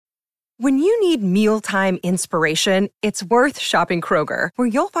When you need mealtime inspiration, it's worth shopping Kroger, where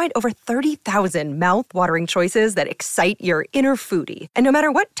you'll find over 30,000 mouth-watering choices that excite your inner foodie. And no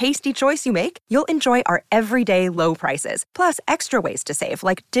matter what tasty choice you make, you'll enjoy our everyday low prices, plus extra ways to save,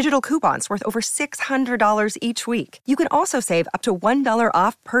 like digital coupons worth over $600 each week. You can also save up to $1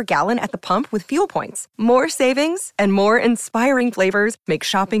 off per gallon at the pump with fuel points. More savings and more inspiring flavors make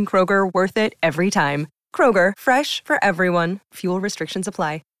shopping Kroger worth it every time. Kroger, fresh for everyone. Fuel restrictions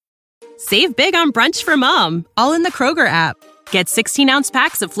apply. Save big on brunch for mom, all in the Kroger app. Get 16-ounce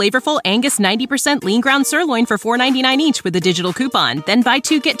packs of flavorful Angus 90% lean ground sirloin for $4.99 each with a digital coupon. Then buy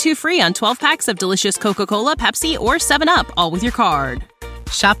 2, get 2 free on 12 packs of delicious Coca-Cola, Pepsi, or 7-Up, all with your card.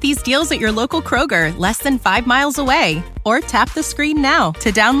 Shop these deals at your local Kroger, less than 5 miles away. Or tap the screen now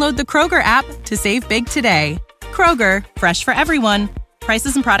to download the Kroger app to save big today. Kroger, fresh for everyone.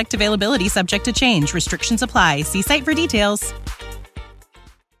 Prices and product availability subject to change. Restrictions apply. See site for details.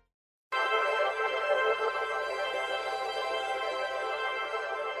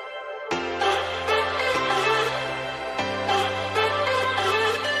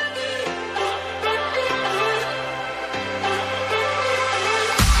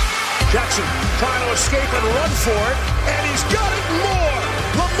 Jackson trying to escape and run for it, and he's got it more.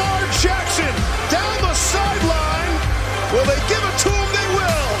 Lamar Jackson down the sideline. Will they give it to him? They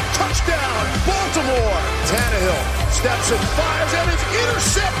will. Touchdown, Baltimore. Tannehill steps and fires, and it's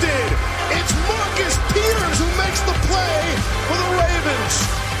intercepted. It's Marcus Peters who makes the play for the Ravens.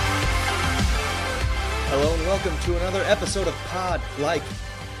 Hello and welcome to another episode of Pod Like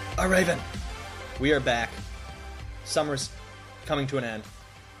a Raven. We are back. Summer's coming to an end.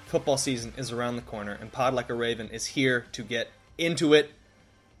 Football season is around the corner, and Pod Like a Raven is here to get into it.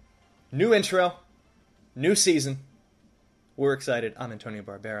 New intro, new season. We're excited. I'm Antonio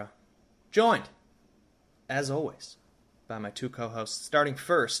Barbera, joined, as always, by my two co-hosts, starting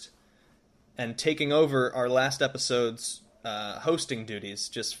first and taking over our last episode's hosting duties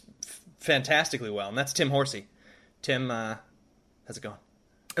just fantastically well, and that's Tim Horsey. Tim, how's it going?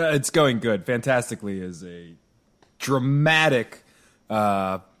 It's going good. Fantastically is a dramatic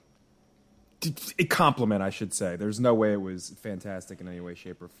a compliment, I should say. There's no way it was fantastic in any way,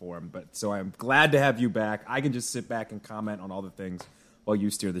 shape, or form. But so I'm glad to have you back. I can just sit back and comment on all the things while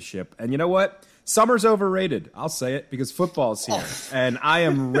you steer the ship. And you know what? Summer's overrated. I'll say it because football's here, and I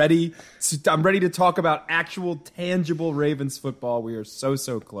am ready. I'm ready to talk about actual, tangible Ravens football. We are so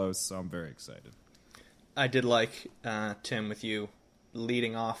close. So I'm very excited. I did like Tim with you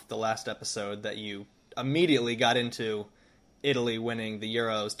leading off the last episode that you immediately got into Italy winning the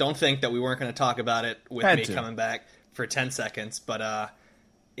Euros. Don't think that we weren't going to talk about it with me coming back for 10 seconds. But,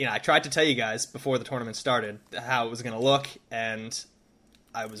 I tried to tell you guys before the tournament started how it was going to look, and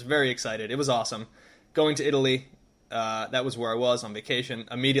I was very excited. It was awesome. Going to Italy, that was where I was on vacation.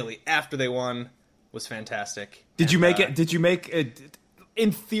 Immediately after they won was fantastic. Did you make it,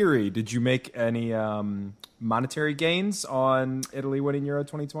 in theory, did you make any monetary gains on Italy winning Euro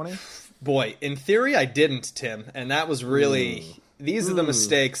 2020? Boy, in theory, I didn't, Tim, and that was really these are the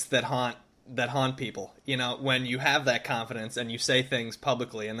mistakes that haunt people. You know, when you have that confidence and you say things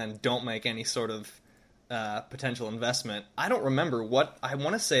publicly and then don't make any sort of potential investment. I don't remember what I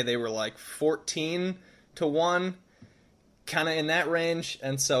want to say. They were like 14-1, kind of in that range,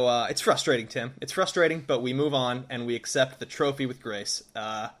 and so it's frustrating, Tim. It's frustrating, but we move on and we accept the trophy with grace.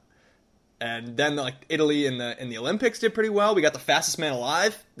 And then, Italy in the Olympics did pretty well. We got the fastest man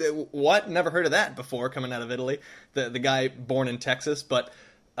alive. What? Never heard of that before coming out of Italy. The guy born in Texas. But,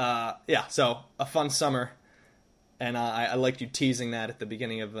 so a fun summer. And I liked you teasing that at the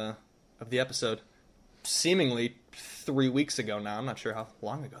beginning of the episode. Seemingly 3 weeks ago now. I'm not sure how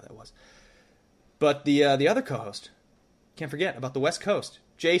long ago that was. But the other co-host, can't forget about the West Coast.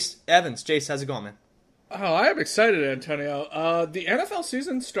 Jace Evans. Jace, how's it going, man? Oh, I am excited, Antonio. The NFL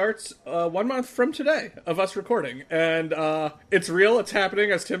season starts 1 month from today of us recording, and it's real, it's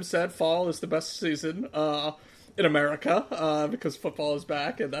happening. As Tim said, fall is the best season in America because football is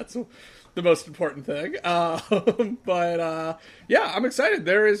back, and that's the most important thing. But I'm excited.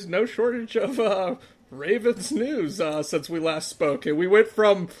 There is no shortage of Ravens news since we last spoke, and we went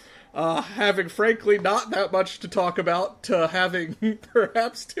from having, frankly, not that much to talk about to having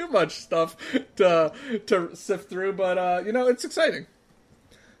perhaps too much stuff to sift through, but, it's exciting.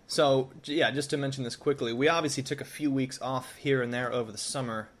 So, just to mention this quickly, we obviously took a few weeks off here and there over the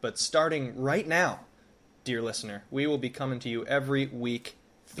summer, but starting right now, dear listener, we will be coming to you every week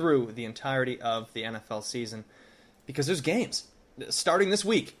through the entirety of the NFL season, because there's games. Starting this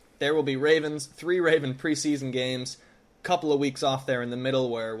week, there will be 3 Raven preseason games, couple of weeks off there in the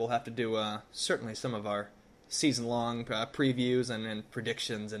middle where we'll have to do certainly some of our season-long previews and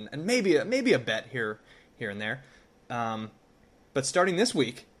predictions and maybe a bet here and there. But starting this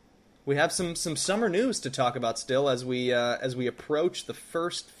week, we have some summer news to talk about still as we approach the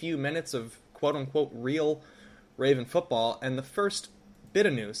first few minutes of quote-unquote real Raven football, and the first bit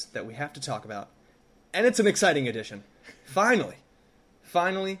of news that we have to talk about, and it's an exciting addition. Finally,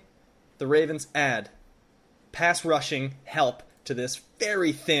 the Ravens add pass rushing help to this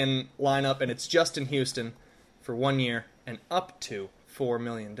very thin lineup, and it's Justin Houston for 1 year and up to $4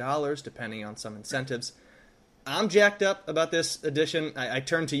 million, depending on some incentives. I'm jacked up about this addition. I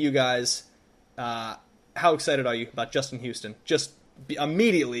turn to you guys. How excited are you about Justin Houston just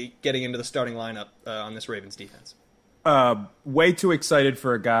immediately getting into the starting lineup on this Ravens defense? Way too excited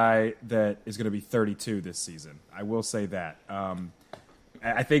for a guy that is going to be 32 this season. I will say that.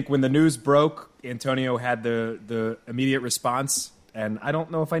 I think when the news broke, Antonio had the immediate response, and I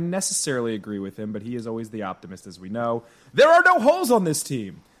don't know if I necessarily agree with him, but he is always the optimist, as we know. There are no holes on this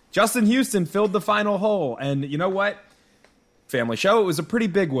team. Justin Houston filled the final hole, and you know what? Family show, it was a pretty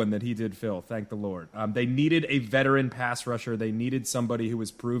big one that he did fill, thank the Lord. They needed a veteran pass rusher. They needed somebody who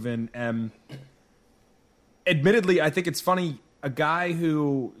was proven. Admittedly, I think it's funny, a guy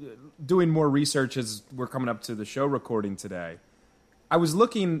who, doing more research as we're coming up to the show recording today, I was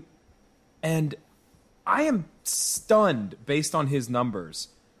looking, and I am stunned, based on his numbers,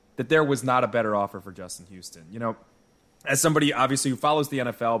 that there was not a better offer for Justin Houston. You know, as somebody, obviously, who follows the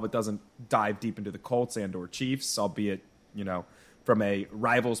NFL but doesn't dive deep into the Colts and or Chiefs, albeit, you know, from a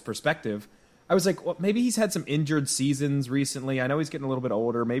rival's perspective, I was like, well, maybe he's had some injured seasons recently. I know he's getting a little bit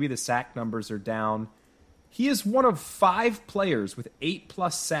older. Maybe the sack numbers are down. He is one of 5 players with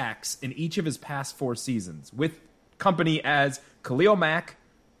 8+ sacks in each of his past 4 seasons, with company as Khalil Mack,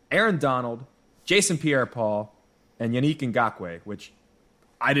 Aaron Donald, Jason Pierre-Paul, and Yannick Ngakoue, which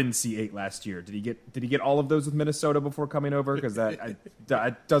I didn't see 8 last year. Did he get all of those with Minnesota before coming over? Because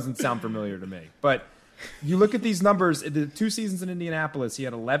that doesn't sound familiar to me. But you look at these numbers, the 2 seasons in Indianapolis, he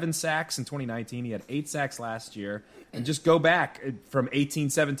had 11 sacks in 2019. He had 8 sacks last year. And just go back from 18,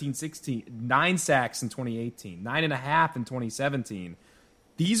 17, 16, 9 sacks in 2018, 9.5 in 2017.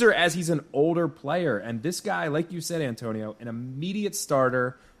 These are as he's an older player. And this guy, like you said, Antonio, an immediate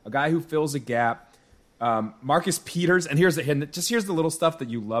starter, a guy who fills a gap. Marcus Peters, and here's the little stuff that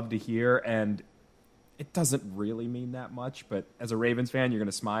you love to hear, and it doesn't really mean that much, but as a Ravens fan, you're going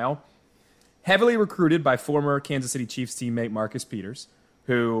to smile. Heavily recruited by former Kansas City Chiefs teammate Marcus Peters,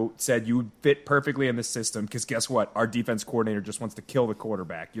 who said you would fit perfectly in this system because guess what? Our defense coordinator just wants to kill the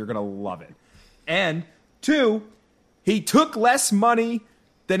quarterback. You're going to love it. And 2, he took less money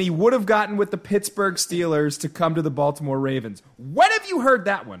than he would have gotten with the Pittsburgh Steelers to come to the Baltimore Ravens. When have you heard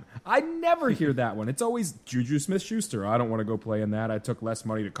that one? I never hear that one. It's always Juju Smith-Schuster. I don't want to go play in that. I took less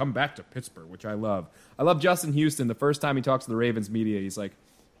money to come back to Pittsburgh, which I love. I love Justin Houston. The first time he talks to the Ravens media, he's like,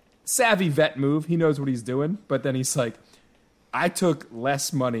 savvy vet move. He knows what he's doing. But then he's like, I took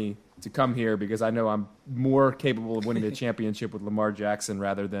less money to come here because I know I'm more capable of winning a championship with Lamar Jackson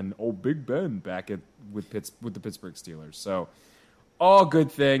rather than old Big Ben back with the Pittsburgh Steelers. So all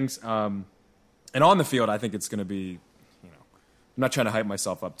good things. And on the field, I think it's going to be, I'm not trying to hype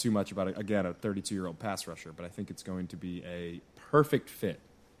myself up too much about, again, a 32-year-old pass rusher, but I think it's going to be a perfect fit,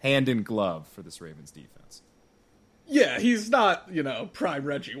 hand in glove, for this Ravens defense. Yeah, he's not, prime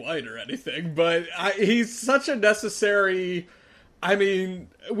Reggie White or anything, but he's such a necessary... I mean,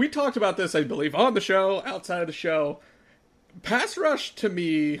 we talked about this, I believe, on the show, outside of the show. Pass rush, to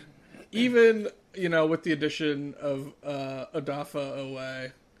me, even, with the addition of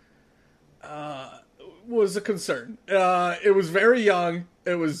Odafe Oweh, was a concern. It was very young.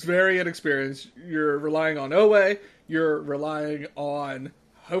 It was very inexperienced. You're relying on Oweh. You're relying on,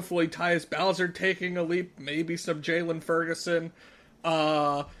 hopefully, Tyus Bowser taking a leap, maybe some Jalen Ferguson.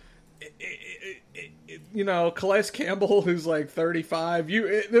 Calais Campbell, who's like 35.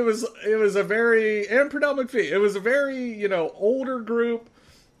 It was a very, and Pernell McPhee. It was a very, older group.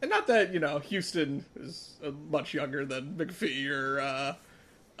 And not that, Houston is much younger than McPhee or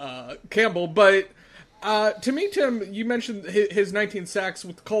Campbell, but to me, Tim, you mentioned his 19 sacks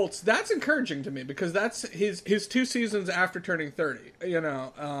with the Colts. That's encouraging to me because that's his 2 seasons after turning 30,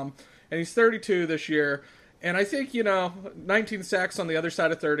 and he's 32 this year. And I think, 19 sacks on the other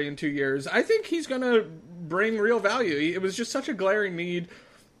side of 30 in 2 years, I think he's going to bring real value. It was just such a glaring need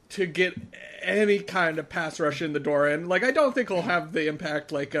to get any kind of pass rush in the door. And, I don't think he'll have the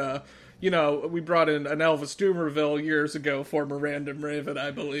impact we brought in an Elvis Dumerville years ago, former Random Raven,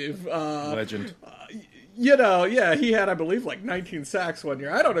 I believe. Legend. He had, I believe, 19 sacks one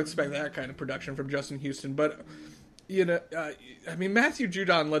year. I don't expect that kind of production from Justin Houston, but... Matthew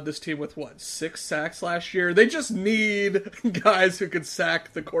Judon led this team with 6 sacks last year. They just need guys who can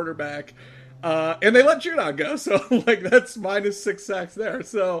sack the quarterback. And they let Judon go, so that's minus 6 sacks there.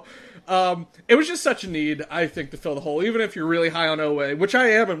 So it was just such a need, I think, to fill the hole, even if you're really high on Oweh, which I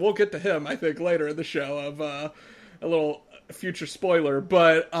am, and we'll get to him, I think, later in the show of a little future spoiler.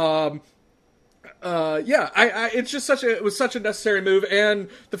 But it was such a necessary move, and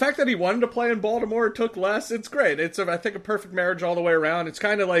the fact that he wanted to play in Baltimore, took less, it's great. It's I think a perfect marriage all the way around. It's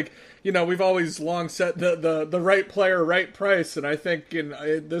kind of like, we've always long set the right player, right price, and I think in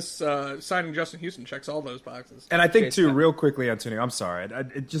this signing Justin Houston checks all those boxes. And I think too, real quickly, Antonio, I'm sorry,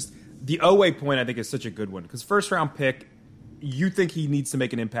 it just the Oweh point I think is such a good one, because first round pick, you think he needs to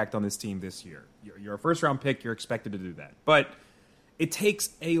make an impact on this team this year. You're a first round pick, you're expected to do that, but it takes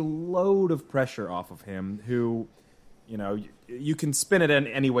a load of pressure off of him, who, you can spin it in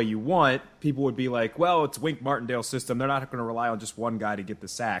any way you want. People would be like, well, it's Wink Martindale's system. They're not going to rely on just one guy to get the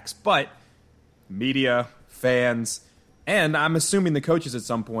sacks. But media, fans, and I'm assuming the coaches at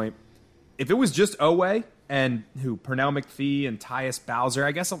some point, if it was just Oweh and Pernell McPhee and Tyus Bowser,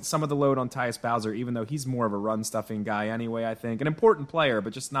 I guess some of the load on Tyus Bowser, even though he's more of a run-stuffing guy anyway, I think. An important player,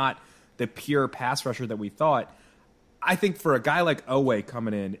 but just not the pure pass rusher that we thought. I think for a guy like Oweh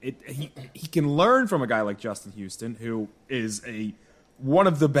coming in, he can learn from a guy like Justin Houston, who is one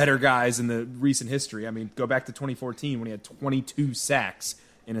of the better guys in the recent history. I mean, go back to 2014 when he had 22 sacks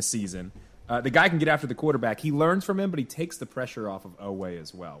in a season. The guy can get after the quarterback. He learns from him, but he takes the pressure off of Oweh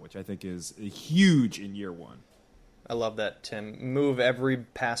as well, which I think is huge in year one. I love that, Tim. Move every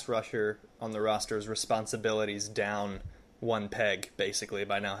pass rusher on the roster's responsibilities down one peg, basically,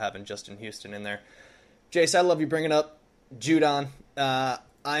 by now having Justin Houston in there. Jace, I love you bringing up Judon.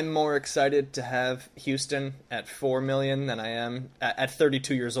 I'm more excited to have Houston at $4 million than I am at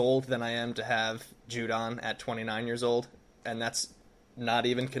 32 years old than I am to have Judon at 29 years old, and that's not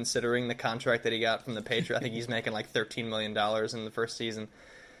even considering the contract that he got from the Patriots. I think he's making like $13 million in the first season.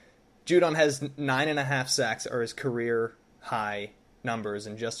 Judon has 9.5 sacks, or his career high numbers,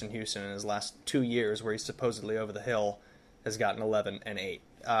 and Justin Houston in his last 2 years, where he's supposedly over the hill, has gotten 11 and 8.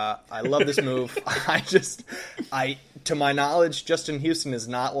 I love this move. To my knowledge, Justin Houston is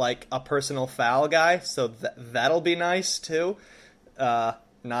not like a personal foul guy, so that'll be nice too.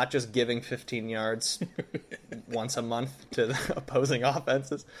 Not just giving 15 yards once a month to the opposing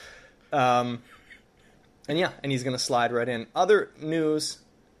offenses. And he's going to slide right in. Other news.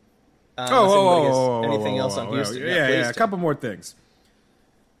 Anything else on Houston? Yeah, a couple more things.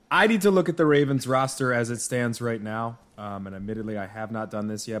 I need to look at the Ravens roster as it stands right now. And admittedly, I have not done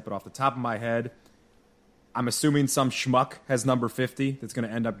this yet, but off the top of my head, I'm assuming some schmuck has number 50 that's going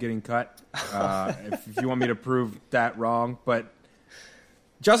to end up getting cut. If you want me to prove that wrong. But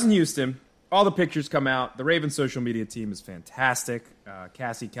Justin Houston, all the pictures come out. The Ravens social media team is fantastic.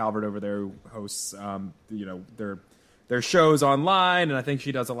 Cassie Calvert over there, who hosts their shows online, and I think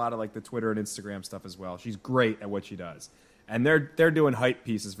she does a lot of like the Twitter and Instagram stuff as well. She's great at what she does. And they're doing hype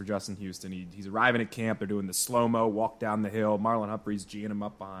pieces for Justin Houston. He's arriving at camp. They're doing the slow-mo walk down the hill. Marlon Humphrey's G'ing him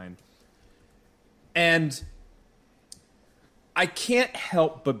up behind. And I can't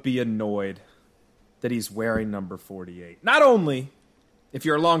help but be annoyed that he's wearing number 48. Not only, if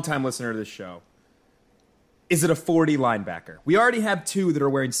you're a longtime listener to this show, is it a 40 linebacker. We already have 2 that are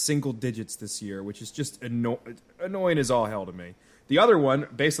wearing single digits this year, which is just annoying as all hell to me. The other one,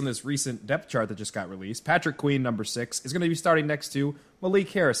 based on this recent depth chart that just got released, Patrick Queen, number 6, is going to be starting next to Malik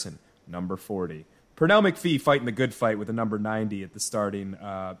Harrison, number 40. Pernell McPhee fighting the good fight with the number 90 at the starting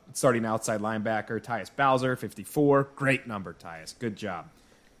outside linebacker. Tyus Bowser, 54. Great number, Tyus. Good job.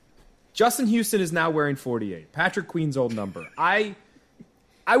 Justin Houston is now wearing 48. Patrick Queen's old number. I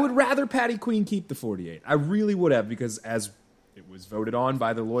would rather Patty Queen keep the 48. I really would have, because as it was voted on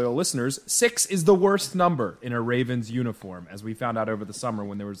by the loyal listeners, 6 is the worst number in a Ravens uniform, as we found out over the summer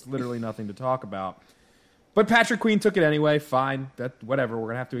when there was literally nothing to talk about. But Patrick Queen took it anyway. Fine. Whatever. We're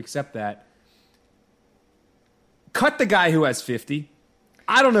going to have to accept that. Cut the guy who has 50.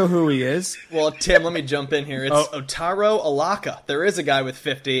 I don't know who he is. Well, Tim, let me jump in here. It's Otaro Alaka. There is a guy with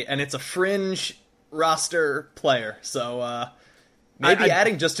 50, and it's a fringe roster player. So maybe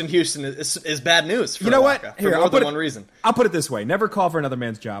adding Justin Houston is bad news for Alaka, for more than one reason. I'll put it this way. Never call for another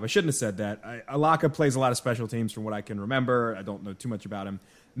man's job. I shouldn't have said that. Alaka plays a lot of special teams from what I can remember. I don't know too much about him.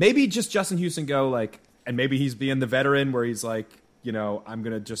 Maybe just Justin Houston and maybe he's being the veteran where he's like, I'm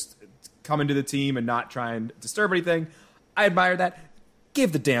going to just come into the team and not try and disturb anything. I admire that.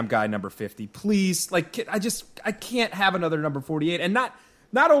 Give the damn guy number 50, please. I can't have another number 48. And not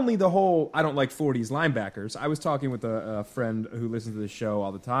only the whole, I don't like 40s linebackers. I was talking with a friend who listens to the show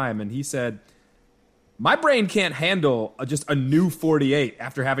all the time, and he said, My brain can't handle just a new 48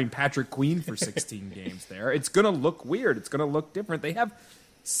 after having Patrick Queen for 16 games there. It's going to look weird. It's going to look different. They have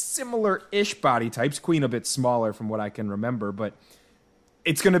similar-ish body types. Queen a bit smaller from what I can remember, but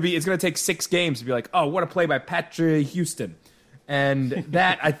it's going to take 6 games to be like, oh, what a play by Patrick Houston. And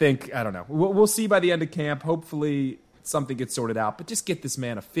that, I think, I don't know. We'll see by the end of camp. Hopefully something gets sorted out, but just get this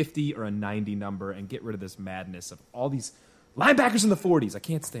man a 50 or a 90 number and get rid of this madness of all these linebackers in the 40s. I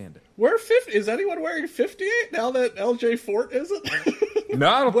can't stand it. Where 50? Is anyone wearing 58 now that LJ Fort isn't? No,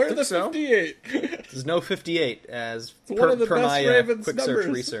 I don't Wear think the so. 58. There's no 58 as one of the per best my Ravens quick numbers.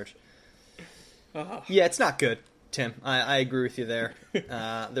 search research. Yeah, it's not good, Tim. I agree with you there.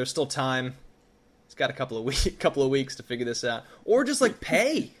 There's still time. It's got a couple of weeks to figure this out, or just like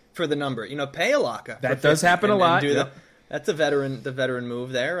pay for the number. Pay a lockup. That does happen a lot. Yep. That's the veteran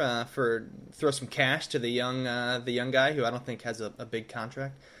move there. For throw some cash to the young guy who I don't think has a big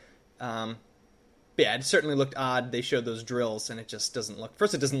contract. But yeah, it certainly looked odd. They showed those drills, and it just doesn't look.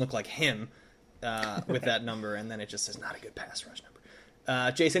 First, it doesn't look like him with that number, and then it just says not a good pass rush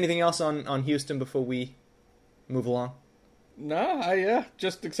number. Jace, anything else on Houston before we move along? No,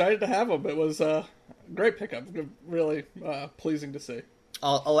 just excited to have him. It was a great pickup. Really pleasing to see.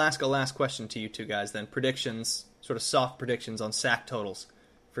 I'll ask a last question to you two guys then. Predictions, sort of soft predictions on sack totals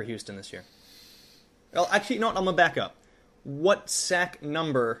for Houston this year. Well, actually, you know what? I'm going to back up. What sack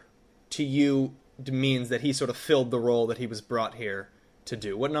number to you means that he sort of filled the role that he was brought here to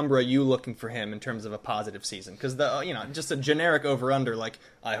do? What number are you looking for him in terms of a positive season? Because just a generic over-under, like,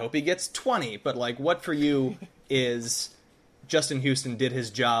 I hope he gets 20, but like, what for you is Justin Houston did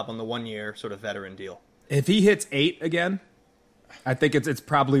his job on the 1-year sort of veteran deal? If he hits 8 again, I think it's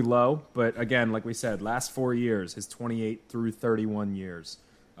probably low, but again, like we said, last 4 years, his 28 through 31 years,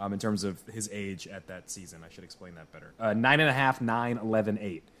 in terms of his age at that season. I should explain that better. 9.5, 9, 11,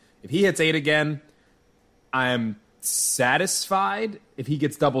 8. If he hits 8 again, I'm satisfied. If he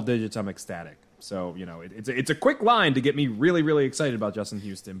gets double digits, I'm ecstatic. So, it's a quick line to get me really, really excited about Justin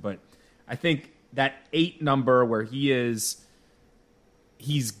Houston, but I think that 8 number where he's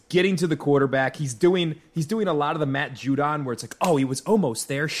getting to the quarterback. He's doing a lot of the Matt Judon where it's like, oh, he was almost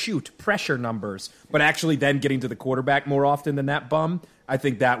there. Shoot, pressure numbers. But actually then getting to the quarterback more often than that bum, I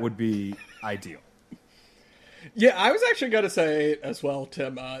think that would be ideal. Yeah, I was actually going to say 8 as well,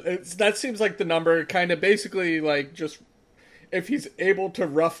 Tim. That seems like the number kind of basically like just if he's able to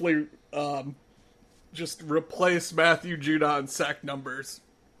roughly just replace Matthew Judon's sack numbers,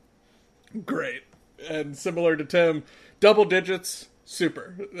 great. And similar to Tim, double digits,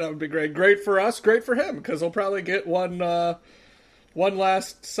 super. That would be great. Great for us, great for him, because he'll probably get one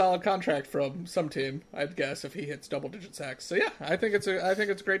last solid contract from some team, I'd guess, if he hits double-digit sacks. So yeah, I think it's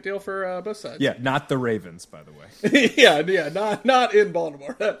a great deal for both sides. Yeah, not the Ravens, by the way. yeah, not in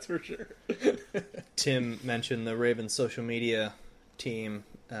Baltimore, that's for sure. Tim mentioned the Ravens social media team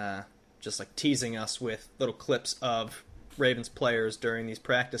just like teasing us with little clips of Ravens players during these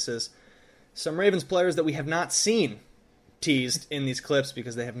practices. Some Ravens players that we have not seen teased in these clips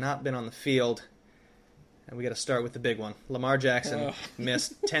because they have not been on the field. And we got to start with the big one. Lamar Jackson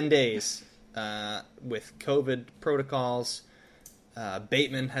missed 10 days with COVID protocols.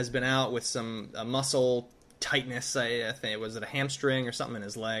 Bateman has been out with some muscle tightness. I think it was a hamstring or something in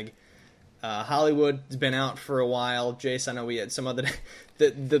his leg. Hollywood's been out for a while. Jace, I know we had some other. We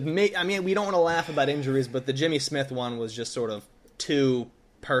don't want to laugh about injuries, but the Jimmy Smith one was just sort of too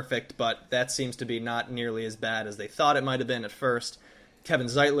perfect. But that seems to be not nearly as bad as they thought it might have been at first. Kevin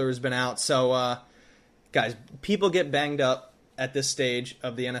Zeitler has been out, so. Guys, people get banged up at this stage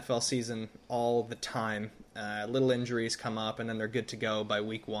of the NFL season all the time. Little injuries come up, and then they're good to go by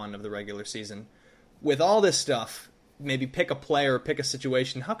week 1 of the regular season. With all this stuff, maybe pick a player, pick a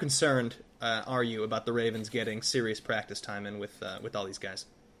situation. How concerned are you about the Ravens getting serious practice time in with all these guys?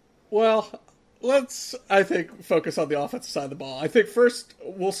 Well, let's, I think, focus on the offensive side of the ball. I think first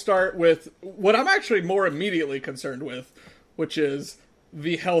we'll start with what I'm actually more immediately concerned with, which is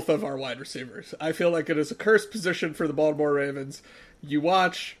the health of our wide receivers. I feel like it is a cursed position for the Baltimore Ravens. You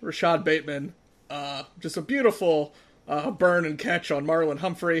watch Rashad Bateman, just a beautiful burn and catch on Marlon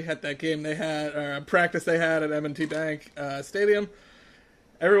Humphrey at that game they had, practice they had at M&T Bank Stadium.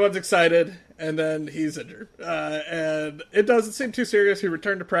 Everyone's excited, and then he's injured. And it doesn't seem too serious. He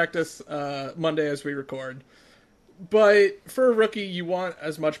returned to practice Monday as we record. But for a rookie, you want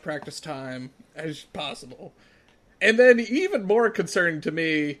as much practice time as possible. And then even more concerning to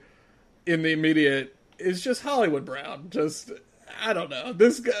me in the immediate is just Hollywood Brown. Just, I don't know.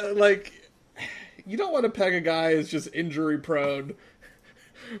 This guy, like, you don't want to peg a guy as just injury prone,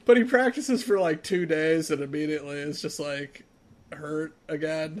 but he practices for like 2 days and immediately is just like hurt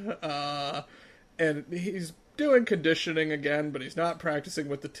again. and he's doing conditioning again, but he's not practicing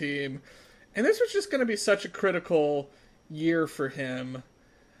with the team. And this was just going to be such a critical year for him.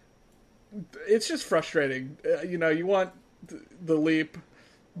 It's just frustrating. You want the leap,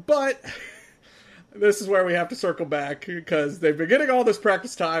 but this is where we have to circle back because they've been getting all this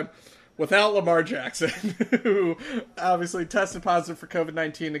practice time without Lamar Jackson, who obviously tested positive for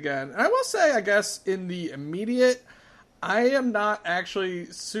COVID-19 again. And I will say, I guess, in the immediate, I am not actually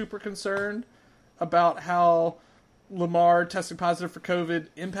super concerned about how Lamar testing positive for COVID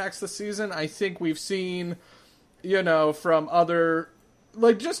impacts the season. I think we've seen, from other,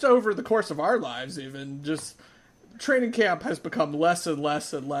 just over the course of our lives even, just training camp has become less and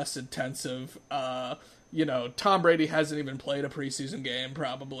less and less intensive. Tom Brady hasn't even played a preseason game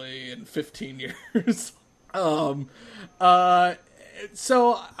probably in 15 years.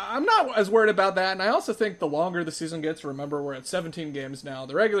 So I'm not as worried about that. And I also think the longer the season gets, remember we're at 17 games now,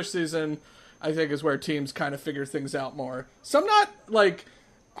 the regular season, I think, is where teams kind of figure things out more. So I'm not,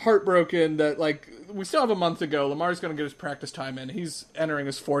 heartbroken that, we still have a month to go. Lamar's going to get his practice time in. He's entering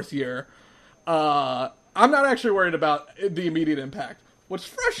his 4th year. I'm not actually worried about the immediate impact. What's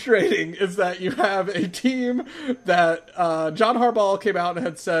frustrating is that you have a team that John Harbaugh came out and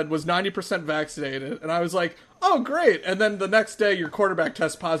had said was 90% vaccinated. And I was like, oh, great. And then the next day your quarterback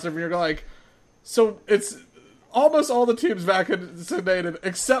tests positive and you're like, so it's almost all the teams vaccinated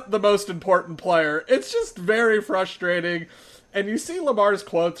except the most important player. It's just very frustrating. And you see Lamar's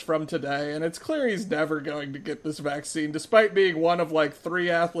quotes from today, and it's clear he's never going to get this vaccine, despite being one of 3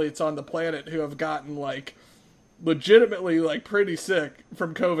 athletes on the planet who have gotten legitimately pretty sick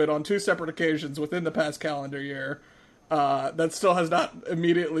from COVID on 2 separate occasions within the past calendar year. That still has not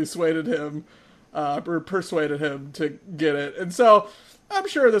immediately persuaded him to get it. And so I'm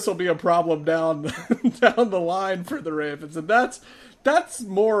sure this will be a problem down the line for the Ravens. And that's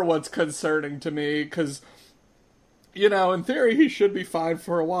more what's concerning to me because, in theory he should be fine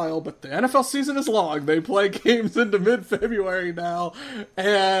for a while, but the NFL season is long. They play games into mid-February now.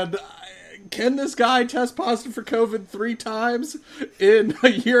 And can this guy test positive for COVID 3 times in a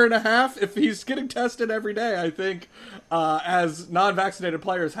year and a half? If he's getting tested every day, I think, as non-vaccinated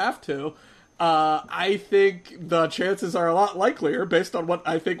players have to, I think the chances are a lot likelier based on what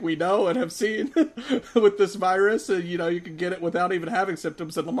I think we know and have seen with this virus. You can get it without even having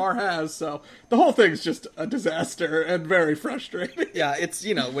symptoms, and Lamar has. So the whole thing's just a disaster and very frustrating. Yeah, it's,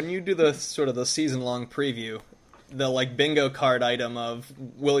 when you do the sort of the season-long preview, the bingo card item of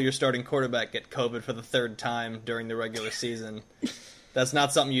will your starting quarterback get COVID for the 3rd time during the regular season, that's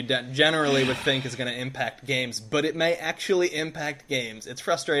not something you generally would think is going to impact games, but it may actually impact games. It's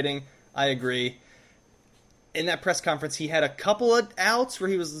frustrating. I agree. In that press conference, he had a couple of outs where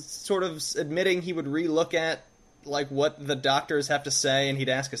he was sort of admitting he would relook at what the doctors have to say, and he'd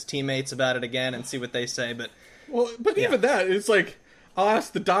ask his teammates about it again and see what they say. But even that, it's I'll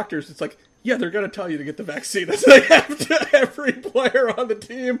ask the doctors. It's yeah, they're going to tell you to get the vaccine. It's they have to, every player on the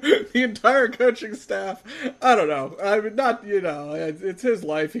team, the entire coaching staff. I don't know. I mean, not, it's his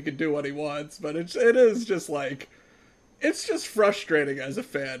life. He can do what he wants, but it is just it's just frustrating as a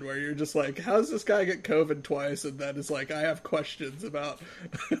fan where you're just how does this guy get COVID twice? And then it's I have questions about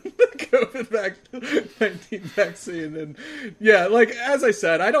the COVID-19 vaccine. And yeah, as I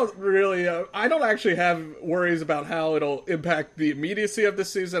said, I don't actually have worries about how it'll impact the immediacy of the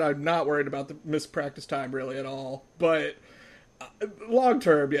season. I'm not worried about the missed practice time really at all. But long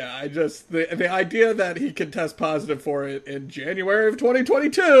term, yeah, I just the idea that he can test positive for it in January of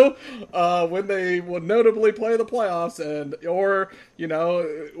 2022, when they will notably play the playoffs, or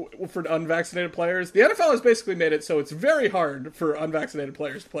for unvaccinated players, the NFL has basically made it so it's very hard for unvaccinated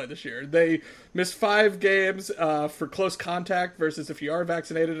players to play this year. They missed 5 games for close contact versus if you are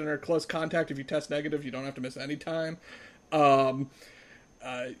vaccinated and are close contact, if you test negative, you don't have to miss any time.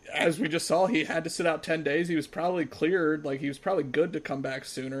 As we just saw, he had to sit out 10 days. He was probably cleared. He was probably good to come back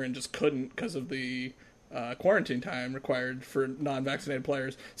sooner and just couldn't because of the quarantine time required for non-vaccinated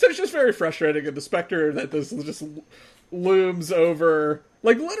players. So it's just very frustrating. And the specter that this just looms over,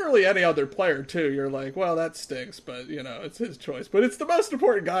 literally any other player, too. You're well, that stinks, but, it's his choice. But it's the most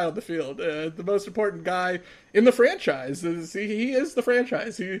important guy on the field. The most important guy in the franchise. He is the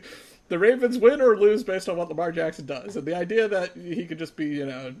franchise. The Ravens win or lose based on what Lamar Jackson does. And the idea that he could just be,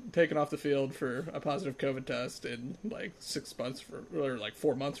 taken off the field for a positive COVID test in 6 months or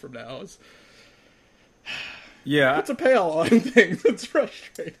 4 months from now is, yeah, it's a pale on things. It's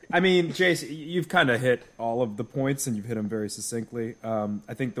frustrating. I mean, Jace, you've kind of hit all of the points and you've hit them very succinctly.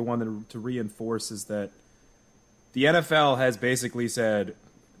 I think the one to reinforce is that the NFL has basically said,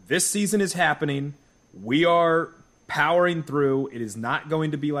 this season is happening. We are powering through. It is not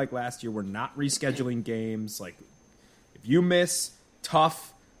going to be like last year. We're not rescheduling games. Like, if you miss,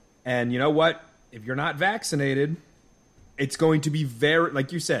 tough. And you know what? If you're not vaccinated, it's going to be very,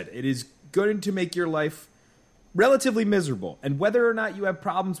 like you said, it is going to make your life relatively miserable. And whether or not you have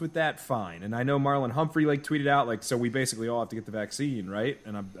problems with that, fine. And I know Marlon Humphrey tweeted out so we basically all have to get the vaccine, right?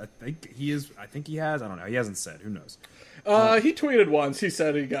 And I think he is. I think he has. I don't know. He hasn't said. Who knows? He tweeted once. He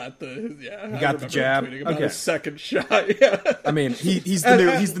said he got the he got the jab. About his second shot. Yeah. I mean, he's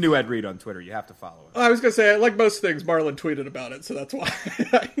the new Ed Reed on Twitter. You have to follow him. I was gonna say, like most things, Marlon tweeted about it, so that's why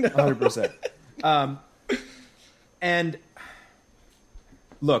I know. 100%. And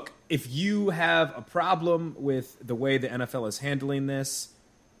look, if you have a problem with the way the NFL is handling this,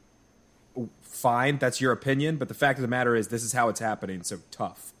 fine, that's your opinion. But the fact of the matter is, this is how it's happening. So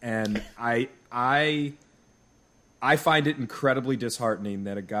tough. And I find it incredibly disheartening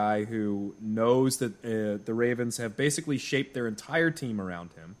that a guy who knows that the Ravens have basically shaped their entire team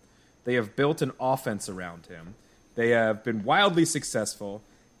around him. They have built an offense around him. They have been wildly successful.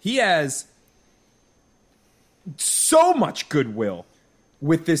 He has so much goodwill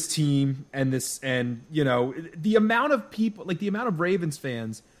with this team and the amount of people, the amount of Ravens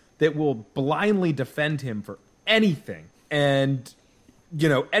fans that will blindly defend him for anything. And,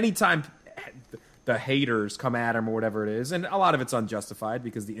 anytime the haters come at him or whatever it is, and a lot of it's unjustified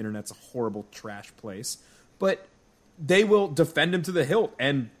because the internet's a horrible trash place, but they will defend him to the hilt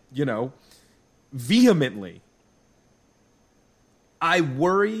and, vehemently. I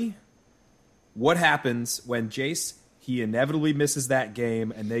worry what happens when Jace, he inevitably misses that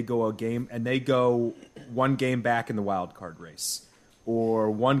game and they go one game back in the wild card race or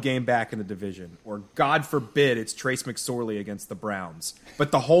one game back in the division, or God forbid it's Trace McSorley against the Browns,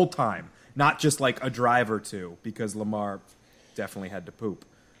 but the whole time, not just a drive or two, because Lamar definitely had to poop.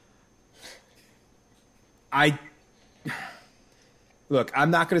 Look,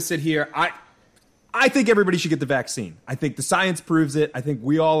 I'm not going to sit here. I think everybody should get the vaccine. I think the science proves it. I think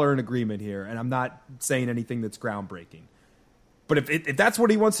we all are in agreement here, and I'm not saying anything that's groundbreaking. But if that's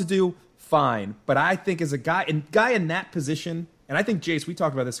what he wants to do, fine. But I think as a guy in that position, and I think, Jace, we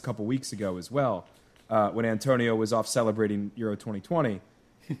talked about this a couple weeks ago as well, when Antonio was off celebrating Euro 2020.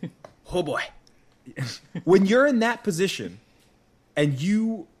 Oh, boy. When you're in that position and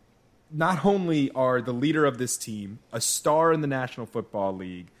you not only are the leader of this team, a star in the National Football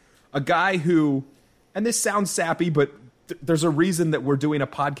League, a guy who, and this sounds sappy, but there's a reason that we're doing a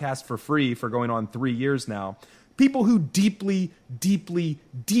podcast for free for going on 3 years now. People who deeply, deeply,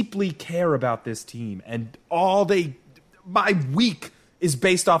 deeply care about this team, and my week is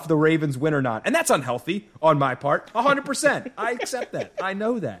based off the Ravens win or not. And that's unhealthy on my part, 100%. I accept that. I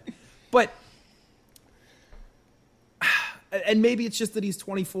know that. But, and maybe it's just that he's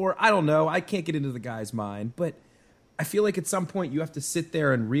 24. I don't know. I can't get into the guy's mind. But I feel like at some point you have to sit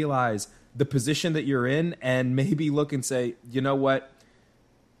there and realize the position that you're in and maybe look and say, you know what?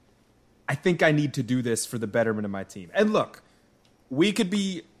 I think I need to do this for the betterment of my team. And look, we could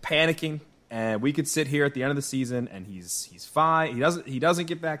be panicking and we could sit here at the end of the season and he's fine. He doesn't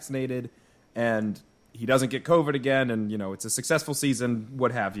get vaccinated and he doesn't get COVID again, and it's a successful season,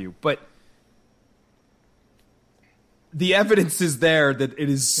 what have you. But the evidence is there that it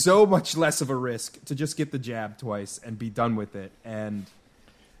is so much less of a risk to just get the jab twice and be done with it. And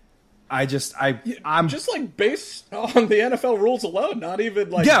I'm just based on the NFL rules alone, not even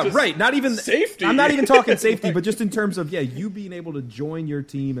not even safety. I'm not even talking safety, but just in terms of you being able to join your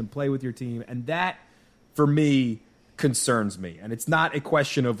team and play with your team, and that for me concerns me. And it's not a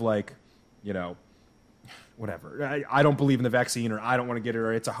question of whatever. I don't believe in the vaccine, or I don't want to get it,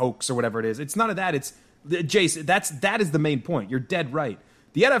 or it's a hoax, or whatever it is. It's none of that. It's Jace. That is the main point. You're dead right.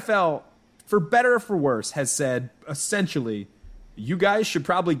 The NFL, for better or for worse, has said essentially, you guys should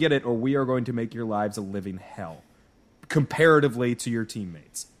probably get it, or we are going to make your lives a living hell comparatively to your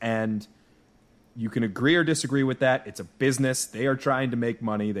teammates. And you can agree or disagree with that. It's a business. They are trying to make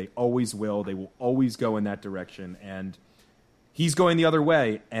money. They always will. They will always go in that direction. And he's going the other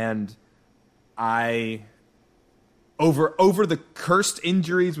way. And over the cursed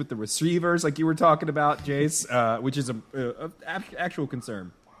injuries with the receivers, like you were talking about, Jace, which is an actual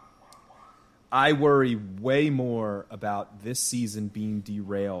concern. I worry way more about this season being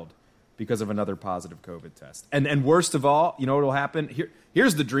derailed because of another positive COVID test. And worst of all, you know what will happen?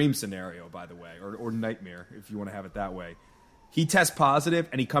 Here's the dream scenario, by the way, or nightmare, if you want to have it that way. He tests positive,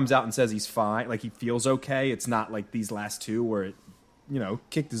 and he comes out and says he's fine, like he feels okay. It's not like these last two where it,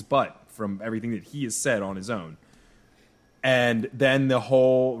 kicked his butt from everything that he has said on his own. And then the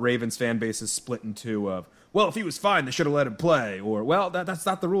whole Ravens fan base is split in two of, well, if he was fine, they should have let him play, or, well, that's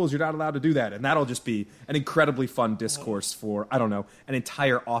not the rules. You're not allowed to do that. And that'll just be an incredibly fun discourse for, I don't know, an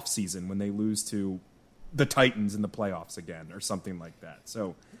entire offseason when they lose to the Titans in the playoffs again or something like that.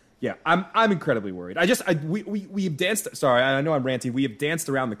 So, yeah, I'm incredibly worried. We have danced. Sorry, I know I'm ranting. We have danced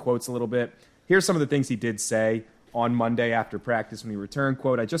around the quotes a little bit. Here's some of the things he did say on Monday after practice when he returned.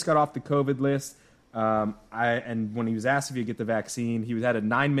 Quote, I just got off the COVID list. And when he was asked if he'd get the vaccine, he had a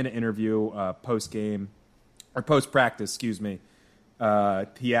 9-minute interview post-game or post-practice, excuse me.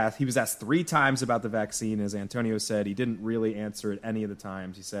 He was asked 3 times about the vaccine. As Antonio said, he didn't really answer it any of the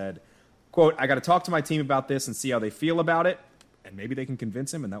times. He said, quote, I got to talk to my team about this and see how they feel about it, and maybe they can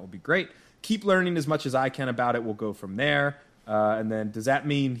convince him, and that will be great. Keep learning as much as I can about it. We'll go from there. And then does that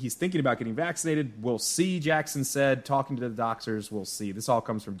mean he's thinking about getting vaccinated? We'll see, Jackson said, talking to the doctors. We'll see. This all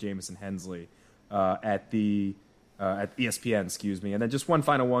comes from Jamison Hensley at ESPN, excuse me. And then just one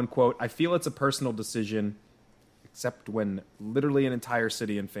final one, quote, I feel it's a personal decision, except when literally an entire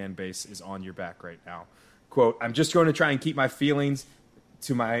city and fan base is on your back right now. Quote, I'm just going to try and keep my feelings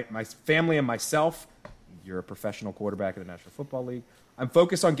to my family and myself. You're a professional quarterback in the National Football League. I'm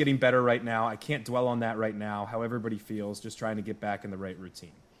focused on getting better right now. I can't dwell on that right now, how everybody feels, just trying to get back in the right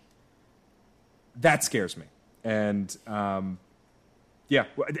routine. That scares me. And, yeah,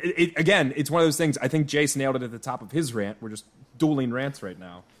 again, it's one of those things. I think Jace nailed it at the top of his rant. We're just dueling rants right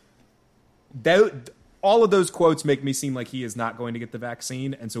now. All of those quotes make me seem like he is not going to get the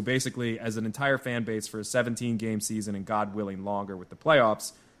vaccine. And so basically, as an entire fan base for a 17-game season and God willing longer with the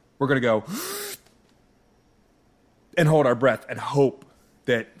playoffs, we're going to go and hold our breath and hope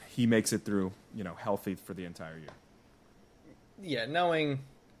that he makes it through, healthy for the entire year. Yeah, knowing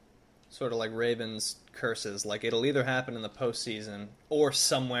sort of like Ravens curses, like it'll either happen in the postseason or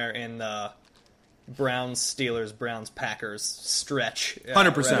somewhere in the Browns, Steelers, Browns, Packers stretch.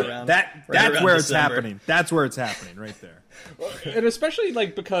 100%. That's where it's happening. That's where it's happening right there. And especially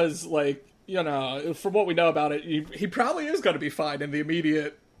because from what we know about it, he probably is going to be fine in the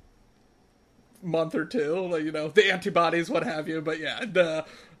immediate month or two, the antibodies, what have you. But yeah,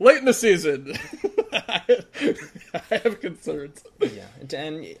 late in the season, I have concerns. Yeah,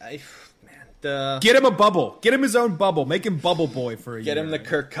 and get him a bubble. Get him his own bubble. Make him Bubble Boy for a year. Get him the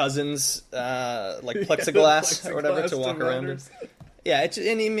Kirk Cousins plexiglass or whatever to walk around in. Yeah,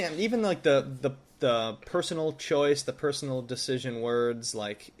 even like the personal choice, the personal decision words,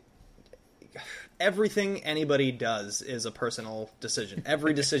 like everything anybody does is a personal decision.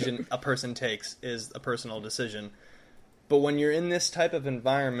 Every decision a person takes is a personal decision. But when you're in this type of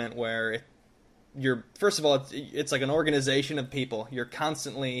environment where you're, first of all, it's like an organization of people. You're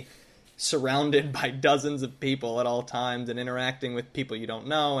constantly surrounded by dozens of people at all times and interacting with people you don't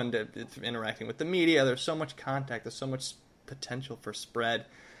know and interacting with the media. There's so much contact. There's so much potential for spread.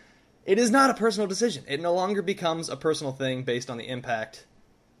 It is not a personal decision. It no longer becomes a personal thing based on the impact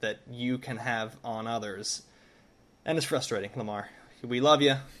that you can have on others. And it's frustrating, Lamar. We love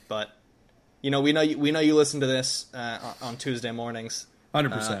you, but we know you listen to this on Tuesday mornings.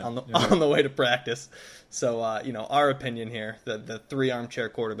 100%. On the way to practice. So, our opinion here, the 3 armchair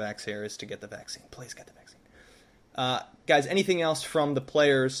quarterbacks here, is to get the vaccine. Please get the vaccine. Guys, anything else from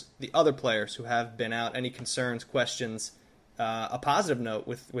the other players who have been out? Any concerns, questions? A positive note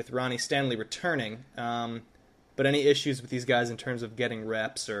with Ronnie Stanley returning. But any issues with these guys in terms of getting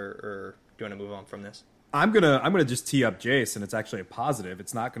reps, or do you want to move on from this? I'm gonna just tee up Jace, and it's actually a positive.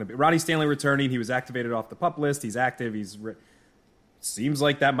 It's not going to be Ronnie Stanley returning. He was activated off the PUP list. He's active. Seems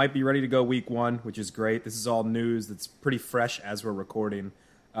like that might be ready to go week 1, which is great. This is all news that's pretty fresh as we're recording.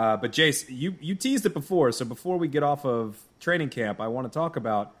 But Jace, you teased it before, so before we get off of training camp, I want to talk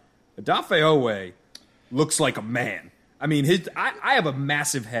about Odafe Oweh looks like a man. I mean, I have a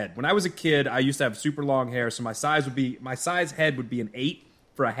massive head. When I was a kid, I used to have super long hair, so my size head would be an 8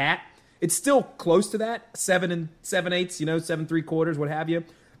 for a hat. It's still close to that, 7 and 7/8, 7 3/4, what have you.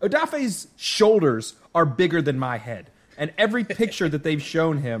 Odafe's shoulders are bigger than my head. And every picture that they've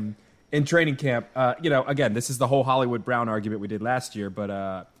shown him in training camp, again, this is the whole Hollywood Brown argument we did last year, but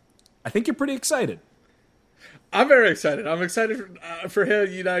I think you're pretty excited. I'm very excited. I'm excited for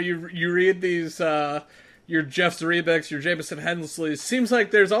him. You read these, your Jeff Zrebics, your Jamison Hensley. Seems like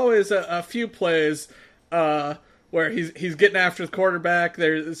there's always a few plays where he's getting after the quarterback.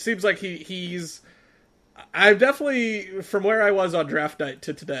 It seems like he's... I'm definitely, from where I was on draft night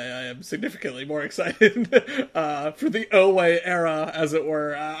to today, I am significantly more excited for the Oweh era, as it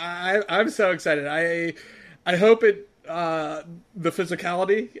were. I'm so excited. I hope the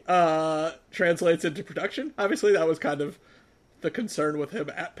physicality translates into production. Obviously, that was kind of the concern with him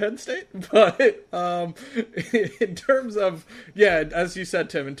at Penn State. But in terms of, as you said,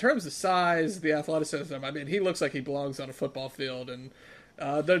 Tim, in terms of size, the athleticism, I mean, he looks like he belongs on a football field. And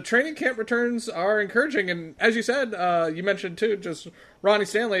the training camp returns are encouraging. And as you said, you mentioned too, just Ronnie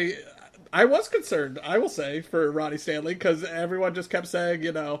Stanley. I was concerned, I will say, for Ronnie Stanley, because everyone just kept saying,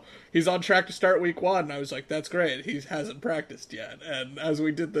 he's on track to start week 1. And I was like, that's great. He hasn't practiced yet. And as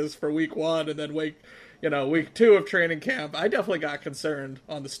we did this for week 1 and then week 2 of training camp, I definitely got concerned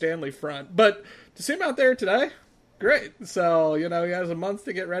on the Stanley front. But to see him out there today, great. So, he has a month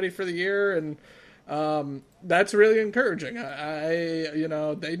to get ready for the year, and that's really encouraging.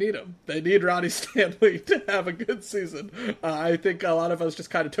 They need him. They need Ronnie Stanley to have a good season. I think a lot of us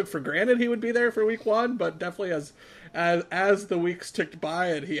just kind of took for granted he would be there for week 1, but definitely as the weeks ticked by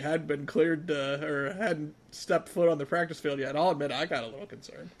and he hadn't been cleared or hadn't stepped foot on the practice field yet, I'll admit I got a little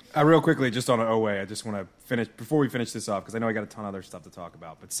concerned. Real quickly, just on Oweh, I just want to finish, before we finish this off, because I know I got a ton of other stuff to talk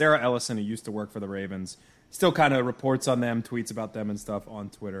about, but Sarah Ellison, who used to work for the Ravens, still kind of reports on them, tweets about them and stuff on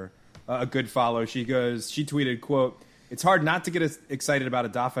Twitter. A good follow. She tweeted, quote, "It's hard not to get excited about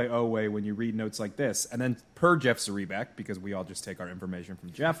Odafe Oweh when you read notes like this." And then per Jeff Zrebiec, because we all just take our information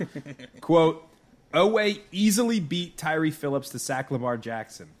from Jeff, quote, "Oweh easily beat Tyree Phillips to sack Lamar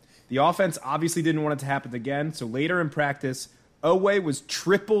Jackson. The offense obviously didn't want it to happen again, so later in practice, Oweh was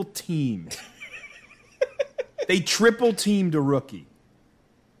triple teamed." They triple teamed a rookie.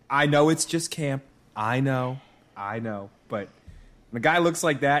 I know it's just camp. I know. But when a guy looks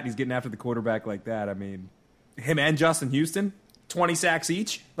like that and he's getting after the quarterback like that, I mean, him and Justin Houston, 20 sacks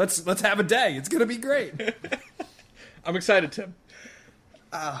each. Let's have a day. It's going to be great. I'm excited, Tim.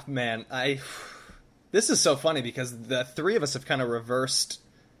 Man, this is so funny because the three of us have kind of reversed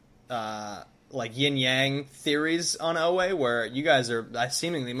like yin-yang theories on Oweh, where you guys are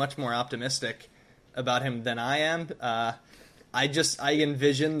seemingly much more optimistic about him than I am. I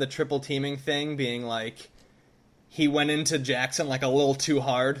envision the triple teaming thing being like, he went into Jackson like a little too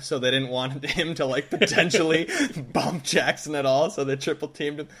hard, so they didn't want him to like potentially bump Jackson at all, so they triple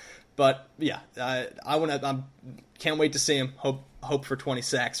teamed him. But yeah, I can't wait to see him. Hope for 20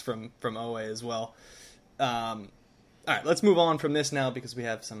 sacks from Oweh as well. All right, let's move on from this now because we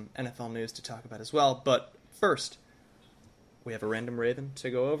have some NFL news to talk about as well. But first, we have a random Raven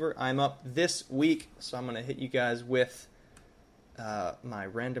to go over. I'm up this week, so I'm going to hit you guys with my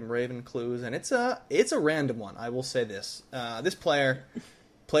random Raven clues, and it's a random one. I will say this: this player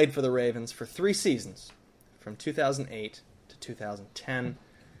played for the Ravens for 3 seasons, from 2008 to 2010.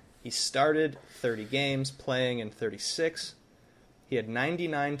 He started 30 games, playing in 36. He had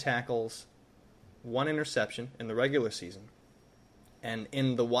 99 tackles, 1 interception in the regular season, and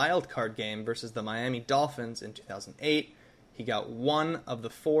in the wild card game versus the Miami Dolphins in 2008, he got 1 of the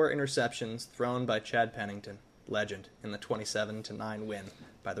 4 interceptions thrown by Chad Pennington, legend, in the 27-9 win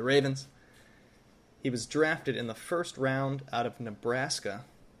by the Ravens. He was drafted in the first round out of Nebraska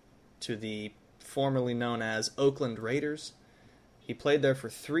to the formerly known as Oakland Raiders. He played there for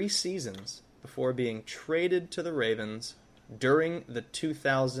 3 seasons before being traded to the Ravens during the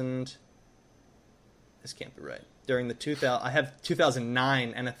 2000... This can't be right. During the I have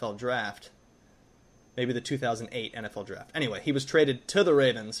 2009 NFL draft. Maybe the 2008 NFL draft. Anyway, he was traded to the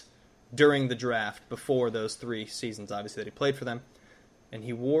Ravens during the draft, before those 3 seasons, obviously, that he played for them. And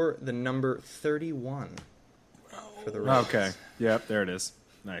he wore the number 31 for the Ravens. Okay. Yep, there it is.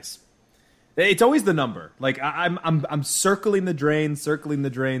 Nice. It's always the number. Like, I'm circling the drain,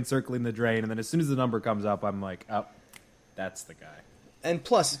 and then as soon as the number comes up, I'm like, oh, that's the guy. And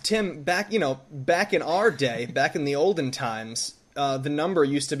plus, Tim, back in our day, back in the olden times, the number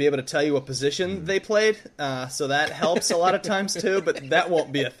used to be able to tell you what position they played, so that helps a lot of times too, but that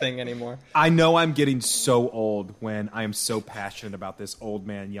won't be a thing anymore. I know I'm getting so old when I am so passionate about this old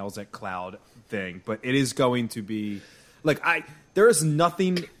man yells at cloud thing, but it is going to be... there is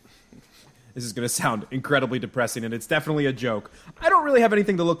nothing... This is going to sound incredibly depressing, and it's definitely a joke. I don't really have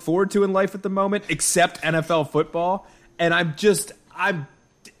anything to look forward to in life at the moment, except NFL football, and I'm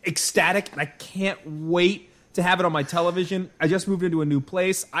ecstatic, and I can't wait to have it on my television. I just moved into a new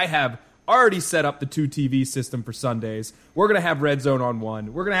place. I have already set up the 2 TV system for Sundays. We're going to have Red Zone on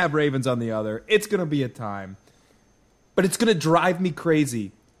one. We're going to have Ravens on the other. It's going to be a time. But it's going to drive me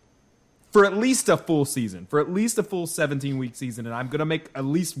crazy for at least a full season, for at least a full 17-week season. And I'm going to make at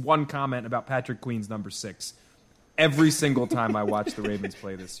least one comment about Patrick Queen's number 6 every single time I watch the Ravens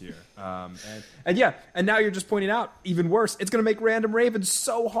play this year. And now you're just pointing out, even worse, it's going to make Random Ravens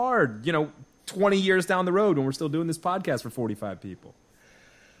so hard, 20 years down the road when we're still doing this podcast for 45 people.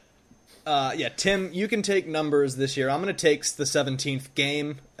 Tim, you can take numbers this year. I'm going to take the 17th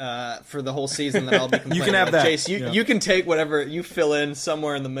game for the whole season that I'll be complaining. You can have about. that. Chase, you can take whatever you fill in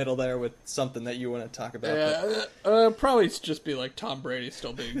somewhere in the middle there with something that you want to talk about. Probably just be like Tom Brady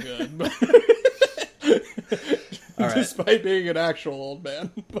still being good. All right. Despite being an actual old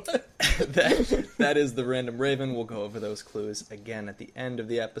man. But that is the Random Raven. We'll go over those clues again at the end of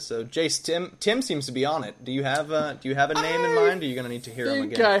the episode. Jace, Tim seems to be on it. Do you have a name in mind, or are you going to need to hear him again?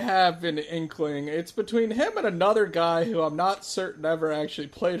 I think I have an inkling. It's between him and another guy who I'm not certain ever actually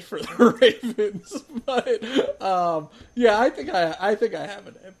played for the Ravens. But I think I have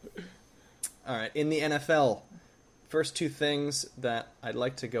a name. All right, in the NFL, first two things that I'd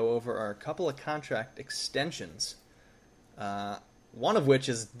like to go over are a couple of contract extensions. One of which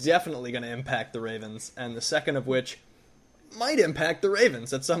is definitely going to impact the Ravens, and the second of which might impact the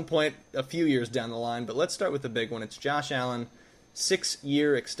Ravens at some point a few years down the line. But let's start with the big one. It's Josh Allen,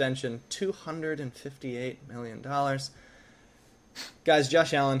 6-year extension, $258 million. Guys,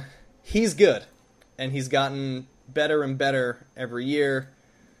 Josh Allen, he's good, and he's gotten better and better every year.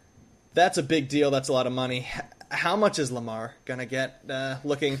 That's a big deal. That's a lot of money. How much is Lamar going to get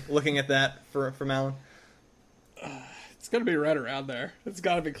looking at that from Allen? It's going to be right around there. It's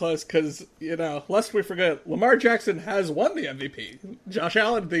got to be close because, lest we forget, Lamar Jackson has won the MVP. Josh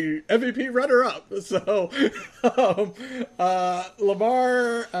Allen, the MVP runner-up. So,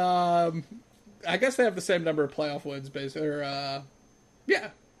 Lamar, I guess they have the same number of playoff wins,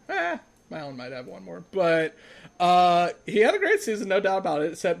 Allen might have one more. But he had a great season, no doubt about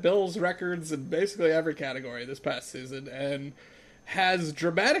it. Set Bills records in basically every category this past season, and has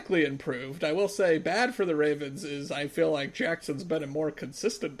dramatically improved. I will say, bad for the Ravens is I feel like Jackson's been a more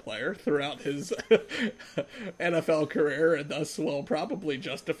consistent player throughout his NFL career, and thus will probably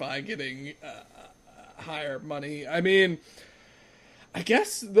justify getting higher money. I mean, I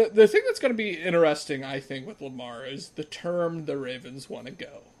guess the thing that's going to be interesting, I think, with Lamar is the term the Ravens want to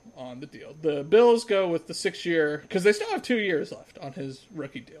go on the deal. The Bills go with the 6-year, because they still have 2 years left on his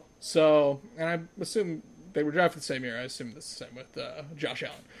rookie deal. So, and I assume they were drafted the same year. I assume this is the same with Josh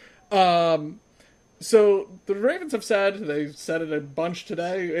Allen. So the Ravens have said, they said it a bunch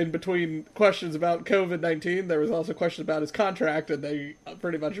today, in between questions about COVID-19, there was also questions about his contract, and they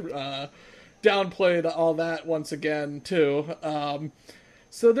pretty much downplayed all that once again, too.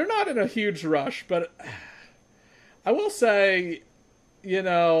 So they're not in a huge rush, but I will say,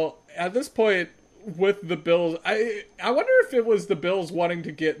 at this point, with the Bills, I wonder if it was the Bills wanting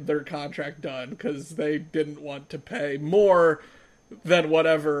to get their contract done because they didn't want to pay more than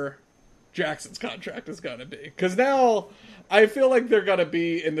whatever Jackson's contract is going to be. Because now I feel like they're going to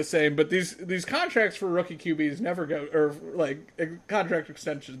be in the same, but these contracts for rookie QBs never go, or like contract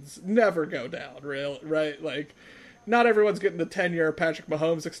extensions never go down, right? Like, not everyone's getting the 10-year Patrick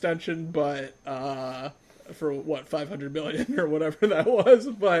Mahomes extension, but for what, $500 million or whatever that was.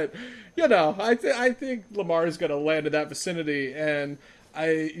 But I think Lamar is going to land in that vicinity, and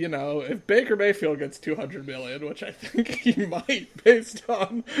if Baker Mayfield gets $200 million, which I think he might based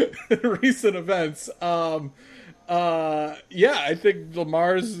on recent events, I think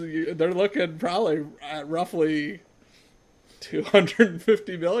they're looking probably at roughly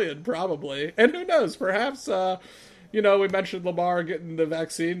 $250 million probably, and who knows, perhaps. We mentioned Lamar getting the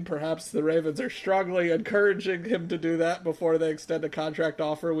vaccine. Perhaps the Ravens are strongly encouraging him to do that before they extend a contract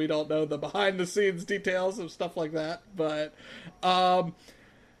offer. We don't know the behind-the-scenes details of stuff like that. But,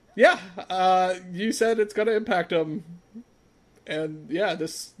 you said it's going to impact him. And,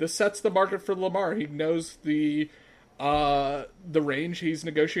 this sets the market for Lamar. He knows the range he's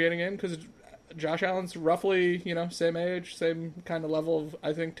negotiating in, because Josh Allen's roughly, same age, same kind of level of,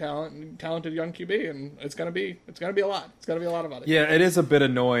 I think, talented young QB, and it's gonna be a lot. It's gonna be a lot of money. Yeah, it is a bit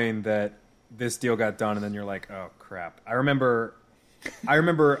annoying that this deal got done, and then you're like, oh crap. I remember.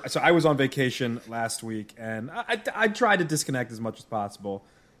 So I was on vacation last week, and I tried to disconnect as much as possible,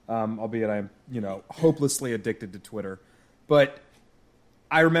 albeit I'm hopelessly addicted to Twitter. But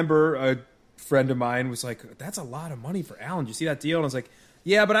I remember a friend of mine was like, "That's a lot of money for Allen. Did you see that deal?" And I was like,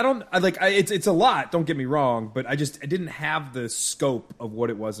 yeah, but it's a lot, don't get me wrong, but I didn't have the scope of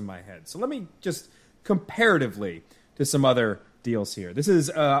what it was in my head. So let me just comparatively to some other deals here. This is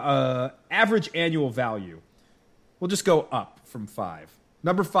average annual value. We'll just go up from 5.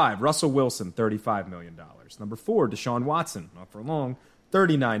 Number 5, Russell Wilson, $35 million. Number 4, Deshaun Watson, not for long,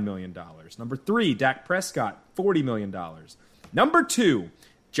 $39 million. Number 3, Dak Prescott, $40 million. Number 2,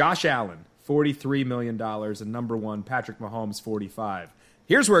 Josh Allen, $43 million. And number 1, Patrick Mahomes, $45 million.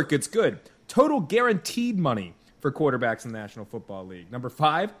 Here's where it gets good. Total guaranteed money for quarterbacks in the National Football League. Number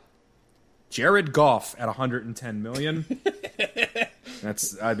 5, Jared Goff at $110 million.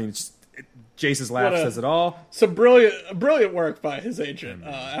 It's Jace's laugh says it all. Some brilliant work by his agent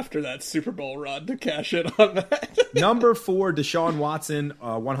after that Super Bowl run to cash in on that. Number 4, Deshaun Watson,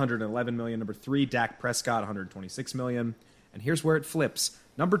 $111 million. Number 3, Dak Prescott, $126 million. And here's where it flips.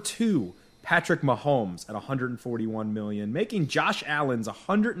 Number 2, Patrick Mahomes at $141 million, making Josh Allen's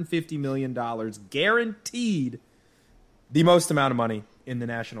 $150 million guaranteed the most amount of money in the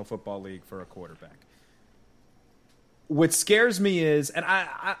National Football League for a quarterback. What scares me is, and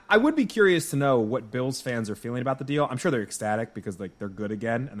I would be curious to know what Bills fans are feeling about the deal. I'm sure they're ecstatic because like they're good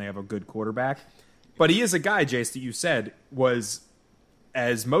again and they have a good quarterback. But he is a guy, Jace, that you said was,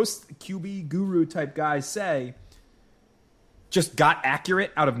 as most QB guru type guys say, just got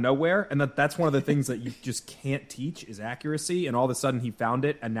accurate out of nowhere. And that's one of the things that you just can't teach is accuracy. And all of a sudden he found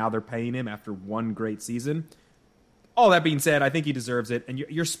it, and now they're paying him after one great season. All that being said, I think he deserves it. And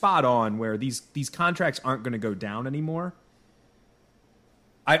you're spot on where these contracts aren't going to go down anymore.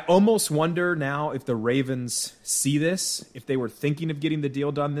 I almost wonder now if the Ravens see this, if they were thinking of getting the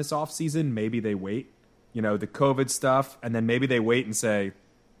deal done this offseason, maybe they wait, the COVID stuff, and then maybe they wait and say,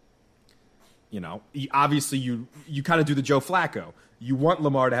 obviously you kind of do the Joe Flacco. You want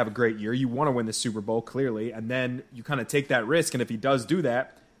Lamar to have a great year. You want to win the Super Bowl, clearly, and then you kind of take that risk, and if he does do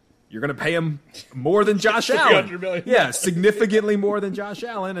that, you're going to pay him more than Josh Allen. $300 million. Yeah, significantly more than Josh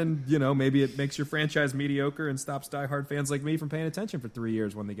Allen. And, maybe it makes your franchise mediocre and stops diehard fans like me from paying attention for 3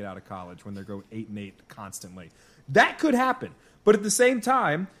 years when they get out of college, when they're going 8-8 constantly. That could happen. But at the same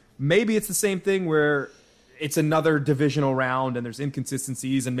time, maybe it's the same thing where it's another divisional round and there's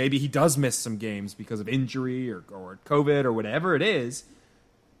inconsistencies and maybe he does miss some games because of injury or COVID or whatever it is.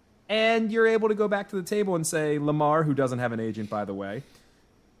 And you're able to go back to the table and say, Lamar, who doesn't have an agent, by the way,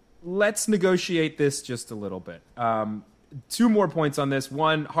 let's negotiate this just a little bit. 2 more points on this.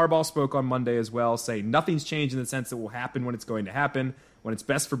 One, Harbaugh spoke on Monday as well, saying nothing's changed in the sense that will happen when it's going to happen, when it's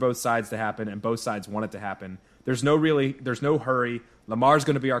best for both sides to happen, and both sides want it to happen. There's no hurry. Lamar's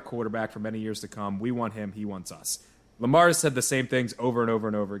going to be our quarterback for many years to come. We want him. He wants us. Lamar has said the same things over and over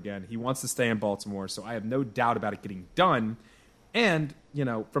and over again. He wants to stay in Baltimore, so I have no doubt about it getting done. And,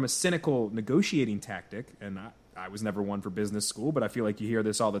 from a cynical negotiating tactic, and I was never one for business school, but I feel like you hear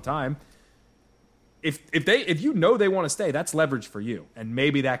this all the time. If they want to stay, that's leverage for you, and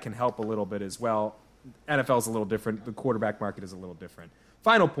maybe that can help a little bit as well. NFL is a little different. The quarterback market is a little different.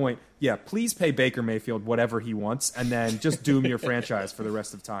 Final point, please pay Baker Mayfield whatever he wants, and then just doom your franchise for the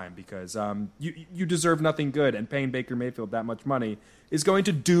rest of time because you deserve nothing good, and paying Baker Mayfield that much money is going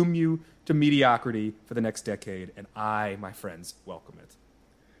to doom you to mediocrity for the next decade, and I, my friends, welcome it.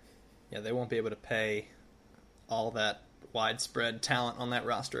 Yeah, they won't be able to pay all that widespread talent on that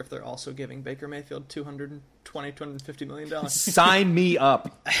roster if they're also giving Baker Mayfield $250 million. Sign me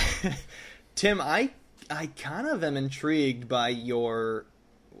up. Tim, I kind of am intrigued by your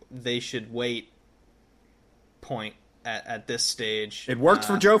they should wait point at this stage. It worked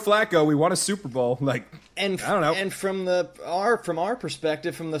for Joe Flacco. We won a Super Bowl. I don't know. And from our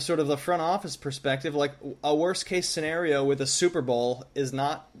perspective, from the sort of the front office perspective, like a worst case scenario with a Super Bowl is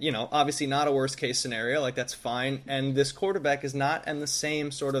not, obviously not a worst case scenario. Like that's fine. And this quarterback is not in the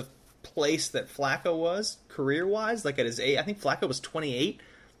same sort of place that Flacco was career wise. Like at his age, I think Flacco was 28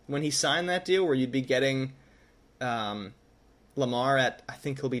 when he signed that deal, where you'd be getting Lamar at, I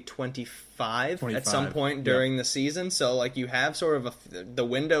think he'll be 25 at some point during the season. So like you have sort of the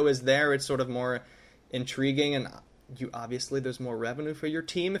window is there. It's sort of more intriguing, and obviously there's more revenue for your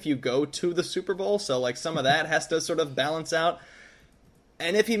team if you go to the Super Bowl. So like some of that has to sort of balance out.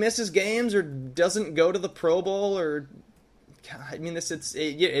 And if he misses games or doesn't go to the Pro Bowl, or I mean it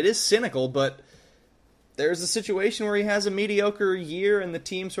is cynical, but there's a situation where he has a mediocre year and the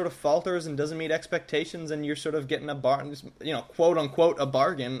team sort of falters and doesn't meet expectations, and you're sort of getting quote unquote a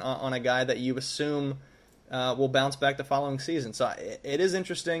bargain on a guy that you assume will bounce back the following season. So it is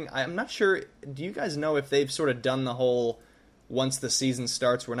interesting. I'm not sure. Do you guys know if they've sort of done the whole once the season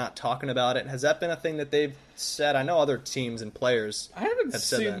starts, we're not talking about it? Has that been a thing that they've said? I know other teams and players have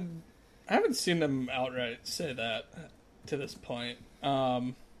said that. I haven't seen them outright say that to this point.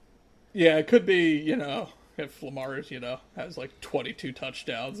 Yeah, it could be, if Lamar, has like 22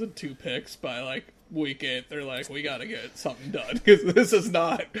 touchdowns and 2 picks by like week 8, they're like, we got to get something done because this is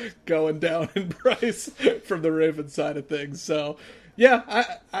not going down in price from the Ravens side of things. So, yeah,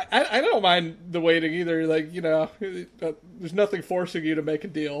 I don't mind the waiting either. Like, there's nothing forcing you to make a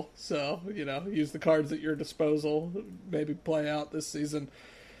deal. So, use the cards at your disposal, maybe play out this season.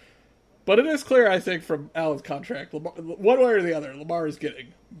 But it is clear, I think, from Allen's contract, Lamar, one way or the other, Lamar is getting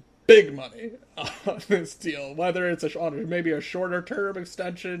big money on this deal. Whether it's maybe a shorter term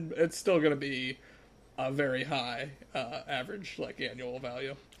extension, it's still going to be a very high average annual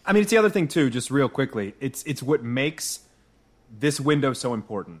value. I mean, it's the other thing too. Just real quickly, it's what makes this window so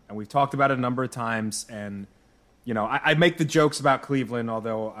important, and we've talked about it a number of times. And I make the jokes about Cleveland,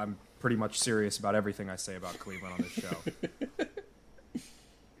 although I'm pretty much serious about everything I say about Cleveland on this show.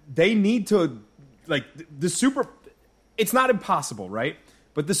 They need to It's not impossible, right?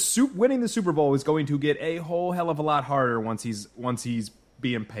 But winning the Super Bowl is going to get a whole hell of a lot harder once he's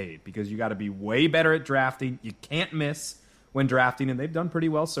being paid, because you got to be way better at drafting. You can't miss when drafting, and they've done pretty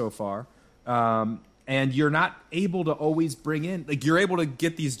well so far. And you're not able to always bring in, you're able to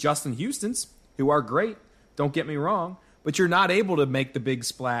get these Justin Houstons, who are great, don't get me wrong, but you're not able to make the big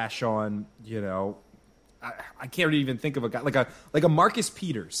splash on, I can't even think of a guy, like a Marcus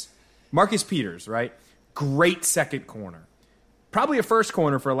Peters. Marcus Peters, right? Great second corner. Probably a first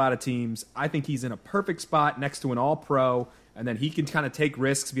corner for a lot of teams. I think he's in a perfect spot next to an all-pro, and then he can kind of take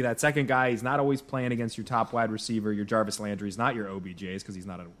risks, be that second guy. He's not always playing against your top wide receiver, your Jarvis Landry's, not your OBJs, because he's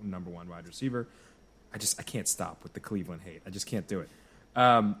not a number one wide receiver. I can't stop with the Cleveland hate. I just can't do it.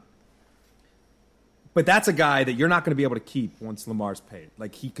 But that's a guy that you're not going to be able to keep once Lamar's paid,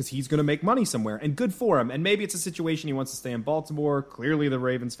 because he's going to make money somewhere, and good for him. And maybe it's a situation he wants to stay in Baltimore. Clearly, the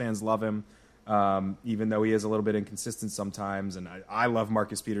Ravens fans love him, even though he is a little bit inconsistent sometimes. And I love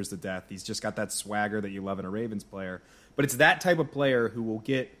Marcus Peters to death. He's just got that swagger that you love in a Ravens player. But it's that type of player who will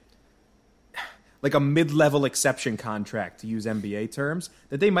get like a mid-level exception contract, to use NBA terms,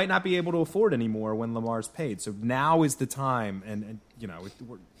 that they might not be able to afford anymore when Lamar's paid. So now is the time, and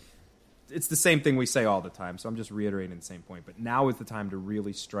it's the same thing we say all the time, so I'm just reiterating the same point. But now is the time to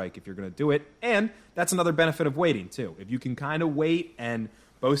really strike if you're going to do it. And that's another benefit of waiting, too. If you can kind of wait and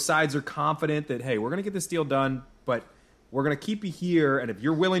both sides are confident that, hey, we're going to get this deal done, but we're going to keep you here. And if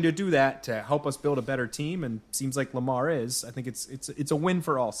you're willing to do that to help us build a better team, and seems like Lamar is, I think it's a win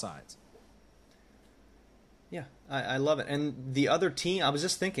for all sides. Yeah, I love it. And the other team, I was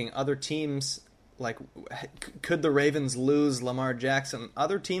just thinking, other teams, could the Ravens lose Lamar Jackson?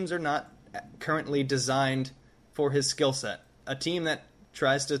 Other teams are not currently designed for his skill set. A team that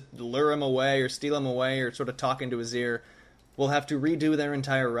tries to lure him away or steal him away or sort of talk into his ear will have to redo their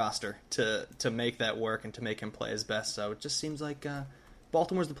entire roster to make that work and to make him play his best. So it just seems like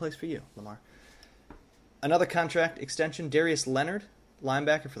Baltimore's the place for you, Lamar. Another contract extension, Darius Leonard,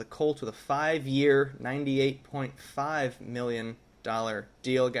 linebacker for the Colts, with a 5-year, $98.5 million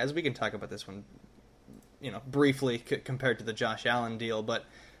deal. Guys, we can talk about this one, briefly compared to the Josh Allen deal, but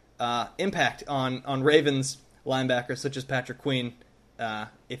impact on Ravens linebackers such as Patrick Queen,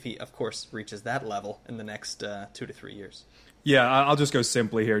 if he, of course, reaches that level in the next 2 to 3 years. Yeah, I'll just go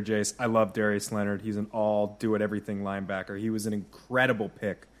simply here, Jace. I love Darius Leonard. He's an all-do-it-everything linebacker. He was an incredible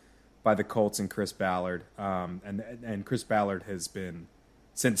pick by the Colts and Chris Ballard. And Chris Ballard has been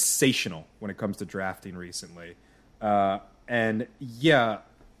sensational when it comes to drafting recently. And, yeah,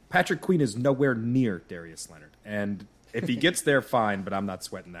 Patrick Queen is nowhere near Darius Leonard. And if he gets there, fine, but I'm not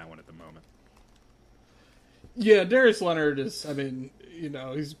sweating that one at the moment. Yeah, Darius Leonard is,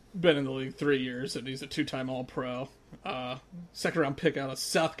 he's been in the league 3 years, and he's a 2-time All-Pro. Second-round pick out of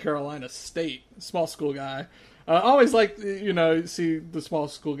South Carolina State. Small school guy. Always like, see the small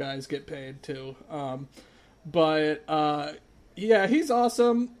school guys get paid, too. Yeah, he's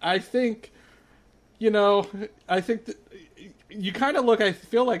awesome. I think that you kind of look, I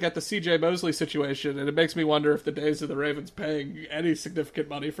feel like, at the C.J. Mosley situation, and it makes me wonder if the days of the Ravens paying any significant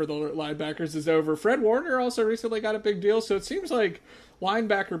money for the linebackers is over. Fred Warner also recently got a big deal, so it seems like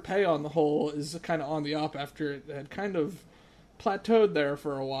linebacker pay on the whole is kind of on the up after it had kind of plateaued there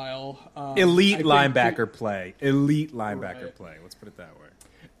for a while. Elite linebacker play. Let's put it that way.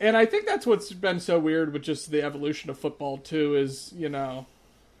 And I think that's what's been so weird with just the evolution of football, too, is,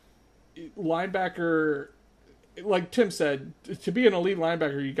 linebacker, like Tim said, to be an elite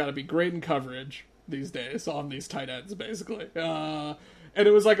linebacker, you got to be great in coverage these days on these tight ends, basically. And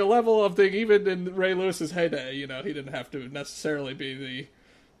it was like a level of thing, even in Ray Lewis's heyday, he didn't have to necessarily be the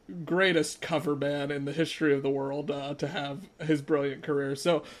greatest cover man in the history of the world to have his brilliant career.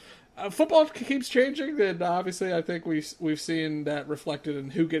 So football keeps changing, and obviously I think we've seen that reflected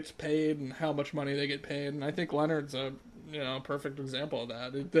in who gets paid and how much money they get paid, and I think Leonard's a perfect example of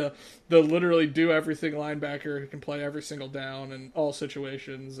that. The literally do everything linebacker who can play every single down in all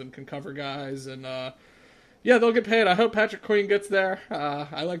situations and can cover guys, and they'll get paid. I hope Patrick Queen gets there.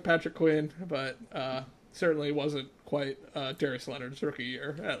 I like Patrick Queen, but certainly wasn't quite Darius Leonard's rookie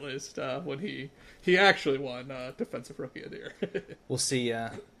year, at least when he actually won Defensive Rookie of the Year. We'll see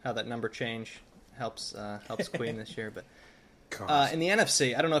how that number change helps Queen this year. But in the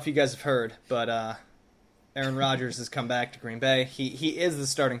NFC, I don't know if you guys have heard, but Aaron Rodgers has come back to Green Bay. He is the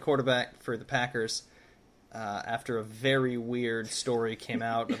starting quarterback for the Packers. after a very weird story came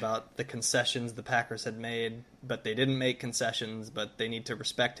out about the concessions the Packers had made, but they didn't make concessions, but they need to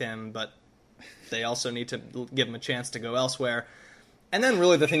respect him, but they also need to give him a chance to go elsewhere. And then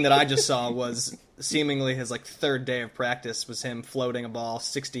really the thing that I just saw was seemingly his third day of practice was him floating a ball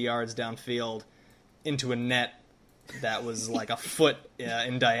 60 yards downfield into a net that was like a foot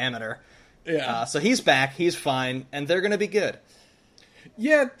in diameter. Yeah. So he's back, he's fine, and they're going to be good.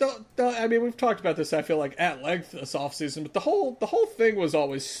 Yeah, I mean, we've talked about this, I feel like, at length this offseason, but the whole thing was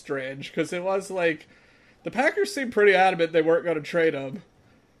always strange, because it was like, the Packers seemed pretty adamant they weren't going to trade him,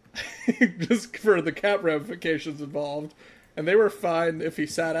 just for the cap ramifications involved, and they were fine if he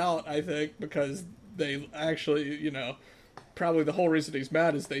sat out, I think, because they actually, probably the whole reason he's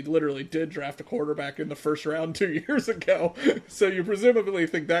mad is they literally did draft a quarterback in the first round 2 years ago, so you presumably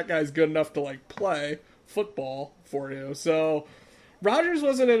think that guy's good enough to, play football for you, so... Rodgers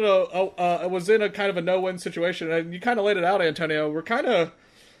was in a kind of a no-win situation, and you kind of laid it out, Antonio. We're kind of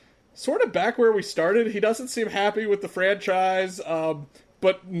sort of back where we started. He doesn't seem happy with the franchise,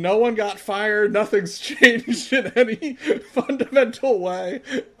 but no one got fired. Nothing's changed in any fundamental way.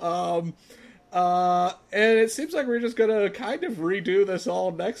 And it seems like we're just going to kind of redo this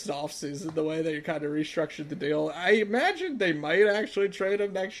all next offseason, the way they kind of restructured the deal. I imagine they might actually trade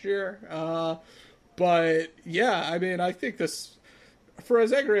him next year. But, yeah, I mean, I think this... For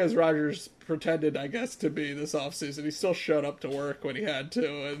as angry as Rodgers pretended, I guess, to be this offseason, he still showed up to work when he had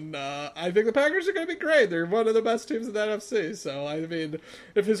to, and I think the Packers are going to be great. They're one of the best teams in the NFC, so, I mean,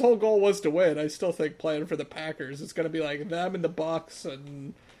 if his whole goal was to win, I still think playing for the Packers, it's going to be like them and the Bucks,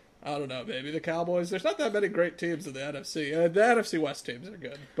 and, I don't know, maybe the Cowboys. There's not that many great teams in the NFC. The NFC West teams are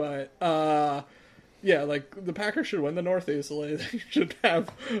good, but, yeah, the Packers should win the North easily. They should have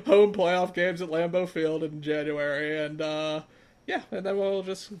home playoff games at Lambeau Field in January, and, yeah, and then we'll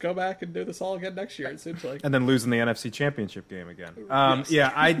just go back and do this all again next year, it seems like. And then lose in the NFC Championship game again. Yes.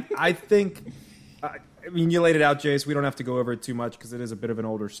 Yeah, I think... I mean, you laid it out, Jace. We don't have to go over it too much because it is a bit of an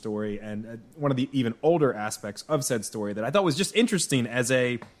older story. And one of the even older aspects of said story that I thought was just interesting as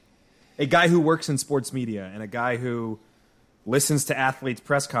a guy who works in sports media and a guy who listens to athletes'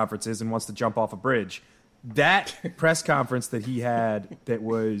 press conferences and wants to jump off a bridge. That press conference that he had that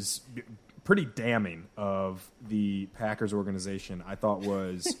was... pretty damning of the Packers organization, I thought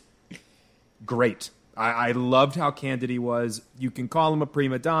was great. I loved how candid he was. You can call him a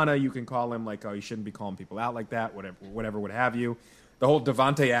prima donna. You can call him oh, you shouldn't be calling people out like that, whatever would have you. The whole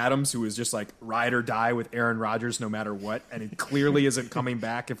Davante Adams, who is just ride or die with Aaron Rodgers no matter what, and it clearly isn't coming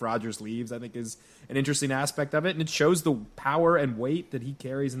back if Rodgers leaves, I think is an interesting aspect of it. And it shows the power and weight that he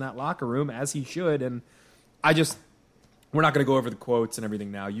carries in that locker room, as he should. And we're not going to go over the quotes and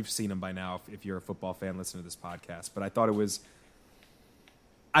everything now. You've seen them by now if you're a football fan listening to this podcast. But I thought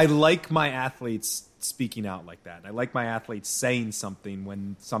I like my athletes speaking out like that. I like my athletes saying something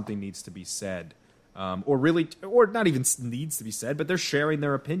when something needs to be said. Or not even needs to be said, but they're sharing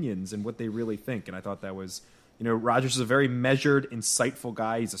their opinions and what they really think. And I thought that was, Rodgers is a very measured, insightful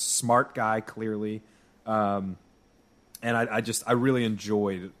guy. He's a smart guy, clearly. And I really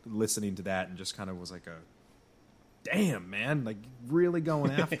enjoyed listening to that and just kind of was like damn, man, really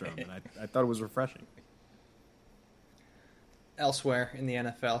going after him. And I thought it was refreshing. Elsewhere in the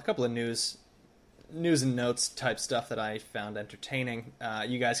NFL, a couple of news and notes type stuff that I found entertaining.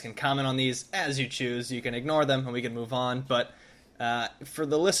 You guys can comment on these as you choose. You can ignore them and we can move on. But for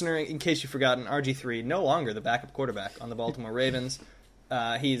the listener, in case you've forgotten, RG3 no longer the backup quarterback on the Baltimore Ravens.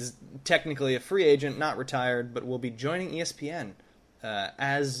 He's technically a free agent, not retired, but will be joining ESPN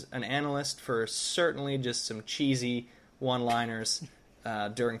as an analyst for certainly just some cheesy one-liners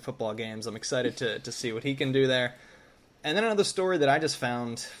during football games. I'm excited to see what he can do there. And then another story that I just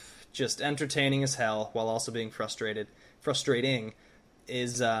found just entertaining as hell while also being frustrating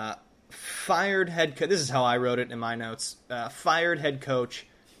is fired head coach. This is how I wrote it in my notes. Fired head coach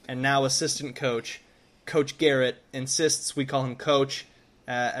and now assistant coach, Coach Garrett, insists we call him Coach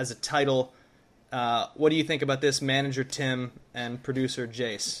as a title. What do you think about this, Manager Tim and Producer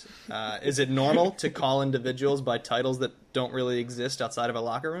Jace? Is it normal to call individuals by titles that don't really exist outside of a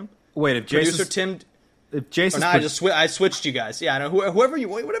locker room? Wait, if Producer Tim... If Jason, I switched you guys. Yeah, I know. Whatever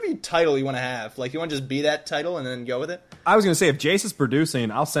title you want to have, you want to just be that title and then go with it. I was going to say, if Jace is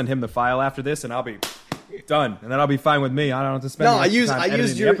producing, I'll send him the file after this, and I'll be done, and then I'll be fine with me. I don't have to spend. No, I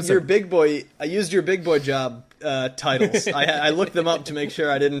used your big boy. I used your big boy job titles. I looked them up to make sure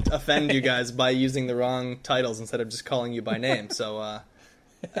I didn't offend you guys by using the wrong titles instead of just calling you by name. So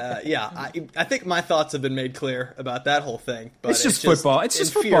I think my thoughts have been made clear about that whole thing. But it's just football. It's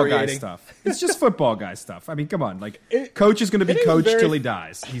just football guy stuff. It's just football guy stuff. I mean, come on. Like, coach is going to be coach till he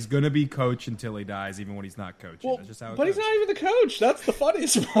dies. He's going to be coach until he dies, even when he's not coaching. Well, That's just how it but goes. he's not even the coach. That's the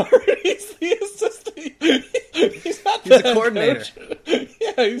funniest part. He's the assistant. He's not He's the a coordinator. coach.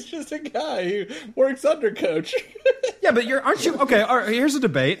 Yeah, he's just a guy who works under coach. Yeah, but aren't you okay? All right, here's a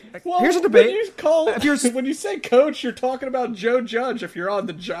debate. Well, here's a debate. When you say coach, you're talking about Joe Judge. If you're on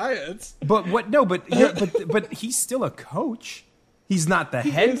the Giants, But what? No, but he's still a coach. He's not the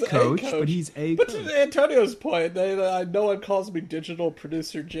head coach, but he's a But coach. to Antonio's point, no one calls me digital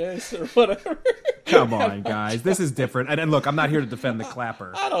producer Jace or whatever. Come on, guys, this is different. And look, I'm not here to defend the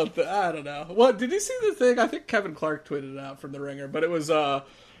clapper. I don't know. What did you see the thing? I think Kevin Clark tweeted it out from the Ringer, but it was a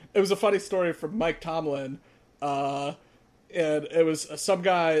funny story from Mike Tomlin. And it was some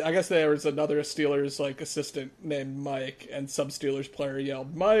guy, I guess there was another Steelers assistant named Mike, and some Steelers player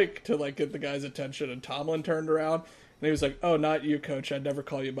yelled Mike to get the guy's attention, and Tomlin turned around and he was like, "Oh, not you, coach. I'd never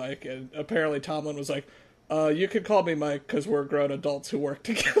call you Mike." And apparently Tomlin was like, "You can call me Mike because we're grown adults who work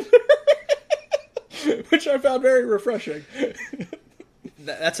together," which I found very refreshing.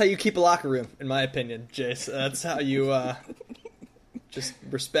 That's how you keep a locker room, in my opinion, Jace. That's how you just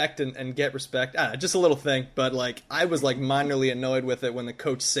respect and get respect. I don't know, just a little thing, but I was minorly annoyed with it when the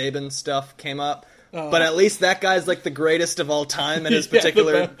Coach Saban stuff came up. But at least that guy's the greatest of all time in his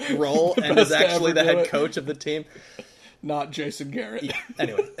particular role, and is actually the head coach of the team. Not Jason Garrett. Yeah.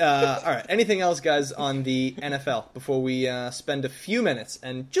 Anyway, all right. Anything else, guys, on the NFL before we spend a few minutes,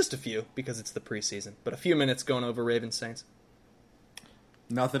 and just a few because it's the preseason, but a few minutes going over Ravens Saints?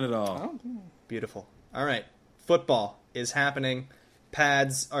 Nothing at all. Beautiful. All right. Football is happening.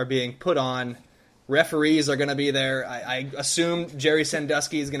 Pads are being put on. Referees are going to be there. I assume Jerry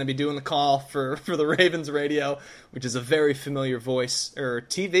Sandusky is going to be doing the call for the Ravens radio, which is a very familiar voice. Or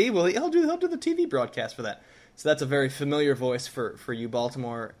TV. Well, he'll do the TV broadcast for that. So that's a very familiar voice for you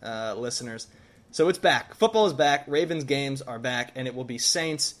Baltimore listeners. So it's back. Football is back. Ravens games are back, and it will be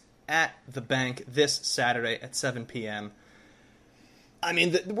Saints at the Bank this Saturday at 7 p.m. I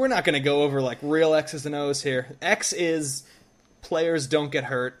mean, we're not going to go over real X's and O's here. X is players don't get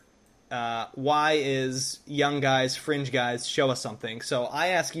hurt. Y is young guys, fringe guys, show us something. So I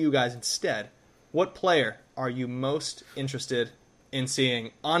ask you guys instead, what player are you most interested in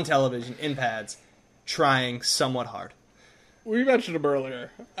seeing on television, in pads, trying somewhat hard? We mentioned him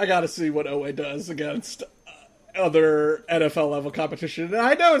earlier. I got to see what Owe does against other NFL level competition. And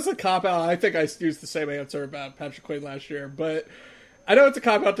I know it's a cop-out. I think I used the same answer about Patrick Quinn last year, but I know it's a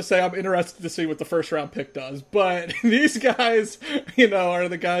cop-out to say I'm interested to see what the first-round pick does. But these guys, are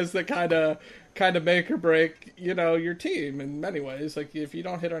the guys that kind of make or break, your team in many ways. If you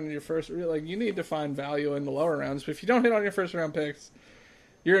don't hit on your first, you need to find value in the lower rounds. But if you don't hit on your first-round picks,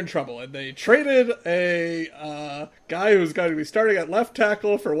 you're in trouble. And they traded a guy who's going to be starting at left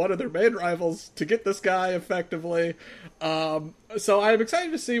tackle for one of their main rivals to get this guy effectively. So I'm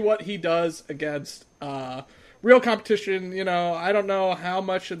excited to see what he does against real competition. I don't know how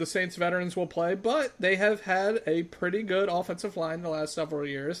much of the Saints veterans will play, but they have had a pretty good offensive line the last several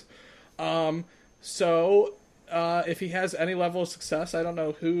years. So if he has any level of success, I don't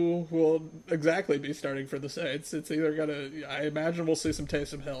know who will exactly be starting for the Saints. It's either I imagine we'll see some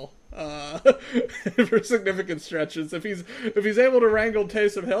Taysom Hill for significant stretches. If he's able to wrangle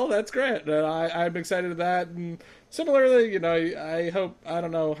Taysom Hill, that's great. And I'm excited to that. And similarly, I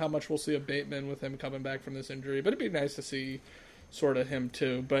don't know how much we'll see of Bateman with him coming back from this injury, but it'd be nice to see sort of him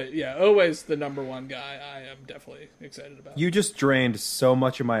too. But yeah, always the number one guy I am definitely excited about. You just drained so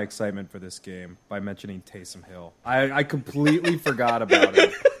much of my excitement for this game by mentioning Taysom Hill. I completely forgot about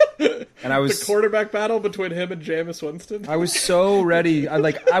it. And I was the quarterback battle between him and Jameis Winston. I was so ready. I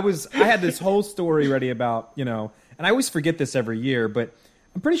had this whole story ready about, and I always forget this every year, but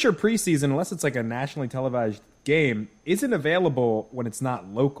I'm pretty sure preseason, unless it's a nationally televised game, isn't available when it's not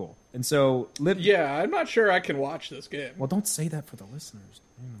local. And so, yeah, I'm not sure I can watch this game. Well, don't say that for the listeners.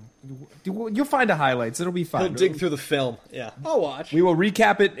 You'll find the highlights. It'll be fine. He'll dig through the film. Yeah, I'll watch. We will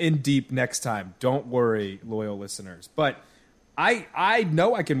recap it in deep next time. Don't worry, loyal listeners. But I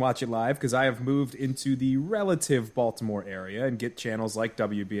know I can watch it live because I have moved into the relative Baltimore area and get channels like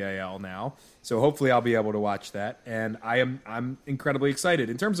WBAL now. So hopefully I'll be able to watch that. And I'm incredibly excited.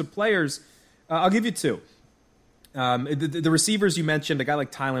 In terms of players, I'll give you two. The receivers you mentioned, a guy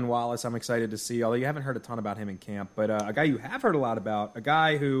like Tylan Wallace, I'm excited to see, although you haven't heard a ton about him in camp. But a guy you have heard a lot about, a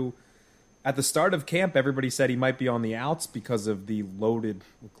guy who at the start of camp, everybody said he might be on the outs because of the loaded,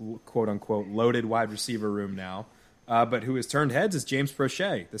 quote-unquote, loaded wide receiver room now. But who has turned heads is James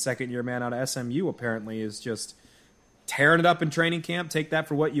Prochet, the second-year man out of SMU, apparently is just tearing it up in training camp. Take that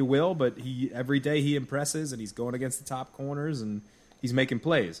for what you will, but every day he impresses, and he's going against the top corners, and he's making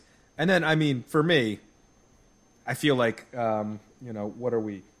plays. And then, I mean, for me, I feel like, what are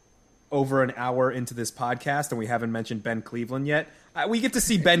we, over an hour into this podcast, and we haven't mentioned Ben Cleveland yet. We get to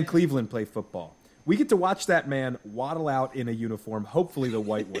see Ben Cleveland play football. We get to watch that man waddle out in a uniform, hopefully the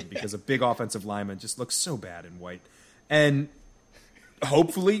white one, because a big offensive lineman just looks so bad in white. And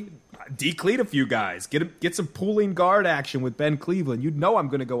hopefully decleat a few guys, get some pooling guard action with Ben Cleveland. You know I'm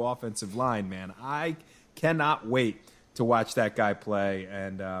going to go offensive line, man. I cannot wait to watch that guy play.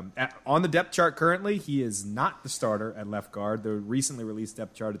 And on the depth chart currently, he is not the starter at left guard. The recently released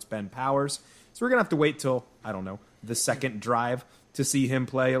depth chart, it's Ben Powers. So we're going to have to wait till, I don't know, the second drive to see him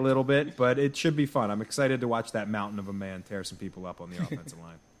play a little bit. But it should be fun. I'm excited to watch that mountain of a man tear some people up on the offensive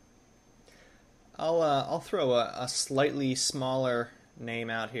line. I'll throw a slightly smaller name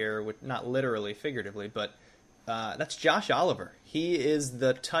out here, not literally, figuratively, but that's Josh Oliver. He is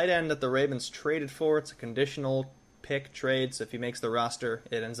the tight end that the Ravens traded for. It's a conditional pick trade, so if he makes the roster,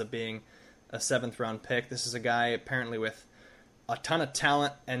 it ends up being a 7th-round pick. This is a guy apparently with a ton of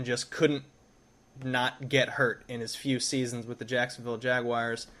talent and just couldn't not get hurt in his few seasons with the Jacksonville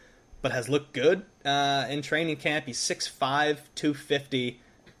Jaguars, but has looked good in training camp. He's 6'5", 250,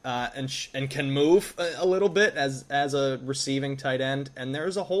 and can move a little bit as a receiving tight end, and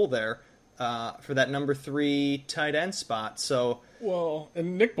there's a hole there for that number 3 tight end spot. So, well,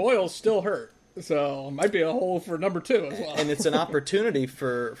 and Nick Boyle's still hurt, so it might be a hole for number 2 as well. And it's an opportunity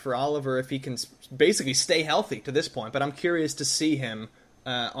for Oliver if he can basically stay healthy to this point. But I'm curious to see him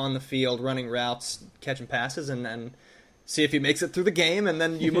on the field running routes, catching passes, and see if he makes it through the game, and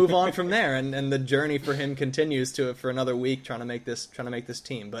then you move on from there, and the journey for him continues for another week trying to make this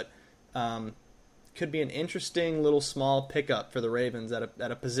team. But could be an interesting little small pickup for the Ravens at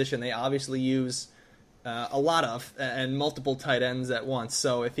a position they obviously use a lot of, and multiple tight ends at once.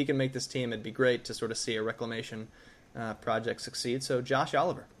 So if he can make this team, it'd be great to sort of see a reclamation project succeed. So Josh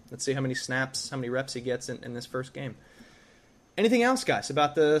Oliver, let's see how many snaps, how many reps he gets in this first game. Anything else, guys,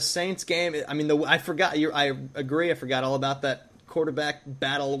 about the Saints game? I mean, I forgot. I agree. I forgot all about that quarterback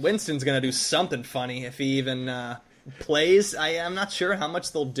battle. Winston's going to do something funny if he even plays. I'm not sure how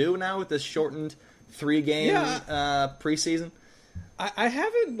much they'll do now with this shortened 3-game preseason. I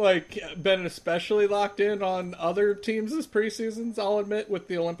haven't been especially locked in on other teams this preseason, I'll admit, with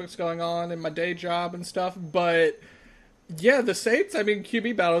the Olympics going on and my day job and stuff. But yeah, the Saints, I mean,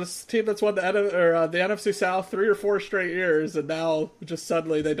 QB battle, this team that's won the NFC South 3 or 4 straight years, and now just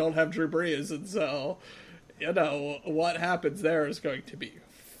suddenly they don't have Drew Brees, and so, what happens there is going to be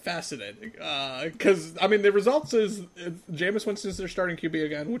fascinating. Because, I mean, the results is Jameis Winston's their starting QB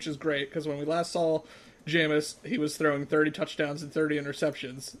again, which is great, because when we last saw Jameis, he was throwing 30 touchdowns and 30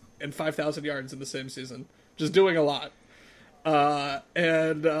 interceptions and 5,000 yards in the same season. Just doing a lot.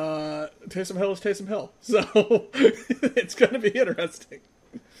 And Taysom Hill is Taysom Hill. So it's going to be interesting.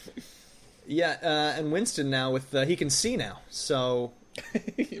 Yeah, and Winston now he can see now. So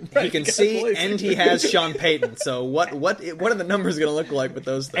right, he can see, and he has Sean Payton. So what are the numbers going to look like with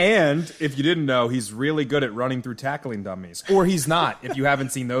those things? And if you didn't know, he's really good at running through tackling dummies. Or he's not, if you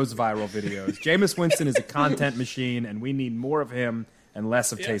haven't seen those viral videos. Jameis Winston is a content machine, and we need more of him and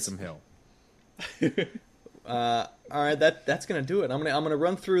less of Taysom Hill. All right, that's going to do it. I'm gonna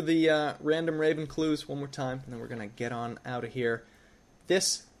run through the random Raven clues one more time, and then we're going to get on out of here.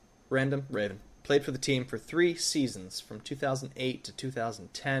 This random Raven played for the team for 3 seasons, from 2008 to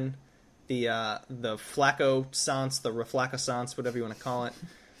 2010. The Flacco-sance, the Reflacco-sance, whatever you want to call it.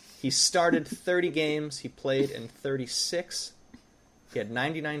 He started 30 games. He played in 36. He had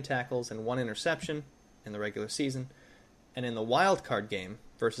 99 tackles and 1 interception in the regular season. And in the wild card game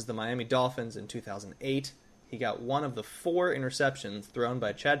versus the Miami Dolphins in 2008, he got 1 of the 4 interceptions thrown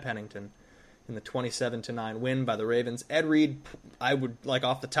by Chad Pennington in the 27-9 win by the Ravens. Ed Reed, I would,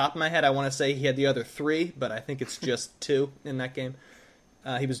 off the top of my head, I want to say he had the other 3, but I think it's just 2 in that game.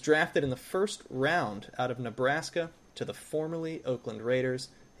 He was drafted in the first round out of Nebraska to the formerly Oakland Raiders.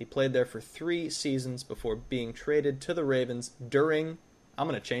 He played there for 3 seasons before being traded to the Ravens during, I'm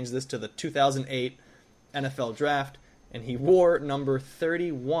going to change this to the 2008 NFL Draft, and he wore number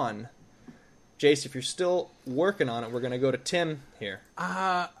 31. Jace, if you're still working on it, we're going to go to Tim here.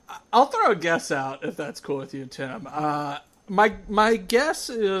 I'll throw a guess out, if that's cool with you, Tim. My guess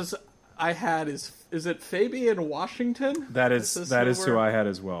is is it Fabian Washington? That is who I had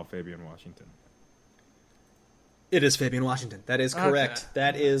as well, Fabian Washington. It is Fabian Washington. That is correct. Okay.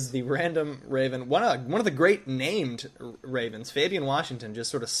 That is the random Raven. One of the great named Ravens. Fabian Washington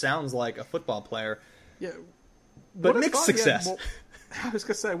just sort of sounds like a football player. Yeah. but mixed success. I was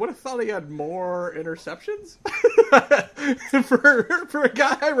gonna say, I would have thought he had more interceptions for a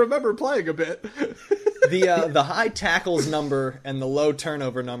guy I remember playing a bit. The high tackles number and the low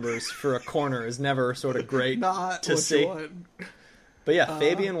turnover numbers for a corner is never sort of great to see. But yeah,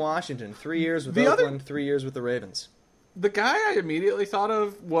 Fabian Washington, 3 years with Oakland, 3 years with the Ravens. The guy I immediately thought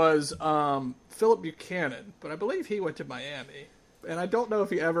of was Philip Buchanan, but I believe he went to Miami. And I don't know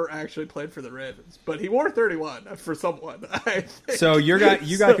if he ever actually played for the Ravens, but he wore 31 for someone, I think. So you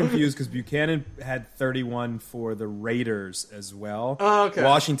got confused because Buchanan had 31 for the Raiders as well. Oh, okay.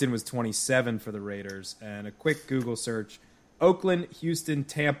 Washington was 27 for the Raiders. And a quick Google search, Oakland, Houston,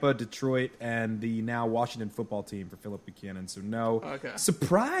 Tampa, Detroit, and the now Washington football team for Philip Buchanan. So no. Okay.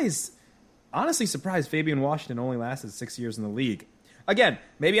 Honestly surprised Fabian Washington only lasted 6 years in the league. Again,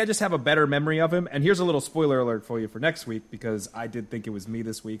 maybe I just have a better memory of him. And here's a little spoiler alert for you for next week, because I did think it was me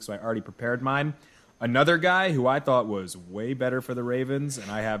this week, so I already prepared mine. Another guy who I thought was way better for the Ravens, and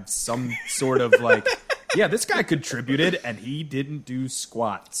I have some sort of yeah, this guy contributed, and he didn't do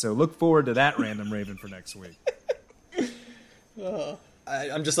squat. So look forward to that random Raven for next week.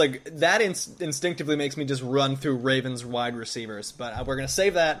 I'm just that instinctively makes me just run through Ravens wide receivers. But we're going to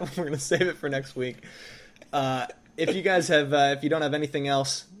save that. We're going to save it for next week. If you guys if you don't have anything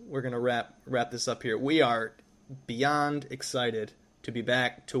else, we're going to wrap this up here. We are beyond excited to be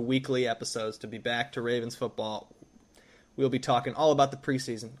back to weekly episodes, to be back to Ravens football. We'll be talking all about the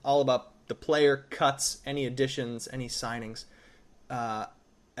preseason, all about the player cuts, any additions, any signings,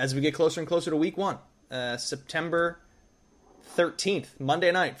 as we get closer and closer to week 1. September 13th,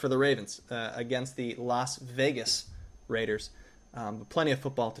 Monday night for the Ravens against the Las Vegas Raiders. But plenty of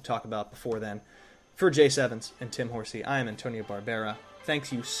football to talk about before then. For Jace Evans and Tim Horsey, I am Antonio Barbera.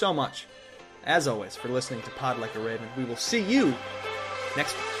 Thanks you so much, as always, for listening to Pod Like a Raven. We will see you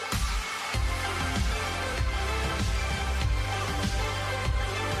next week.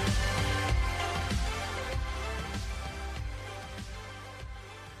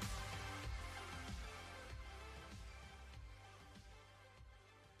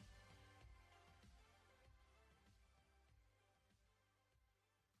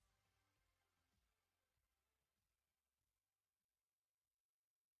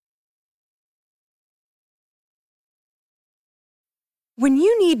 When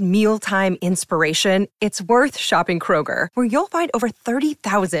you need mealtime inspiration, it's worth shopping Kroger, where you'll find over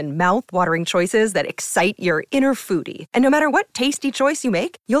 30,000 mouth-watering choices that excite your inner foodie. And no matter what tasty choice you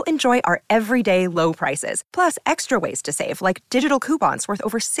make, you'll enjoy our everyday low prices, plus extra ways to save, like digital coupons worth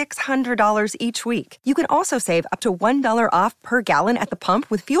over $600 each week. You can also save up to $1 off per gallon at the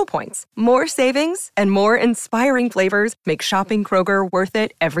pump with fuel points. More savings and more inspiring flavors make shopping Kroger worth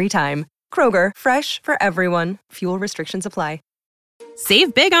it every time. Kroger, fresh for everyone. Fuel restrictions apply.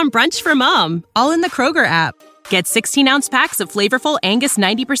 Save big on brunch for mom, all in the Kroger app. Get 16-ounce packs of flavorful Angus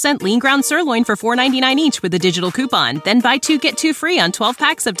 90% lean ground sirloin for $4.99 each with a digital coupon. Then buy 2, get 2 free on 12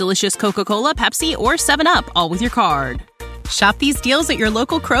 packs of delicious Coca-Cola, Pepsi, or 7-Up, all with your card. Shop these deals at your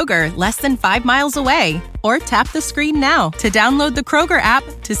local Kroger, less than 5 miles away. Or tap the screen now to download the Kroger app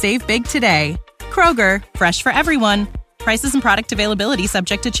to save big today. Kroger, fresh for everyone. Prices and product availability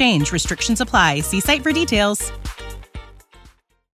subject to change. Restrictions apply. See site for details.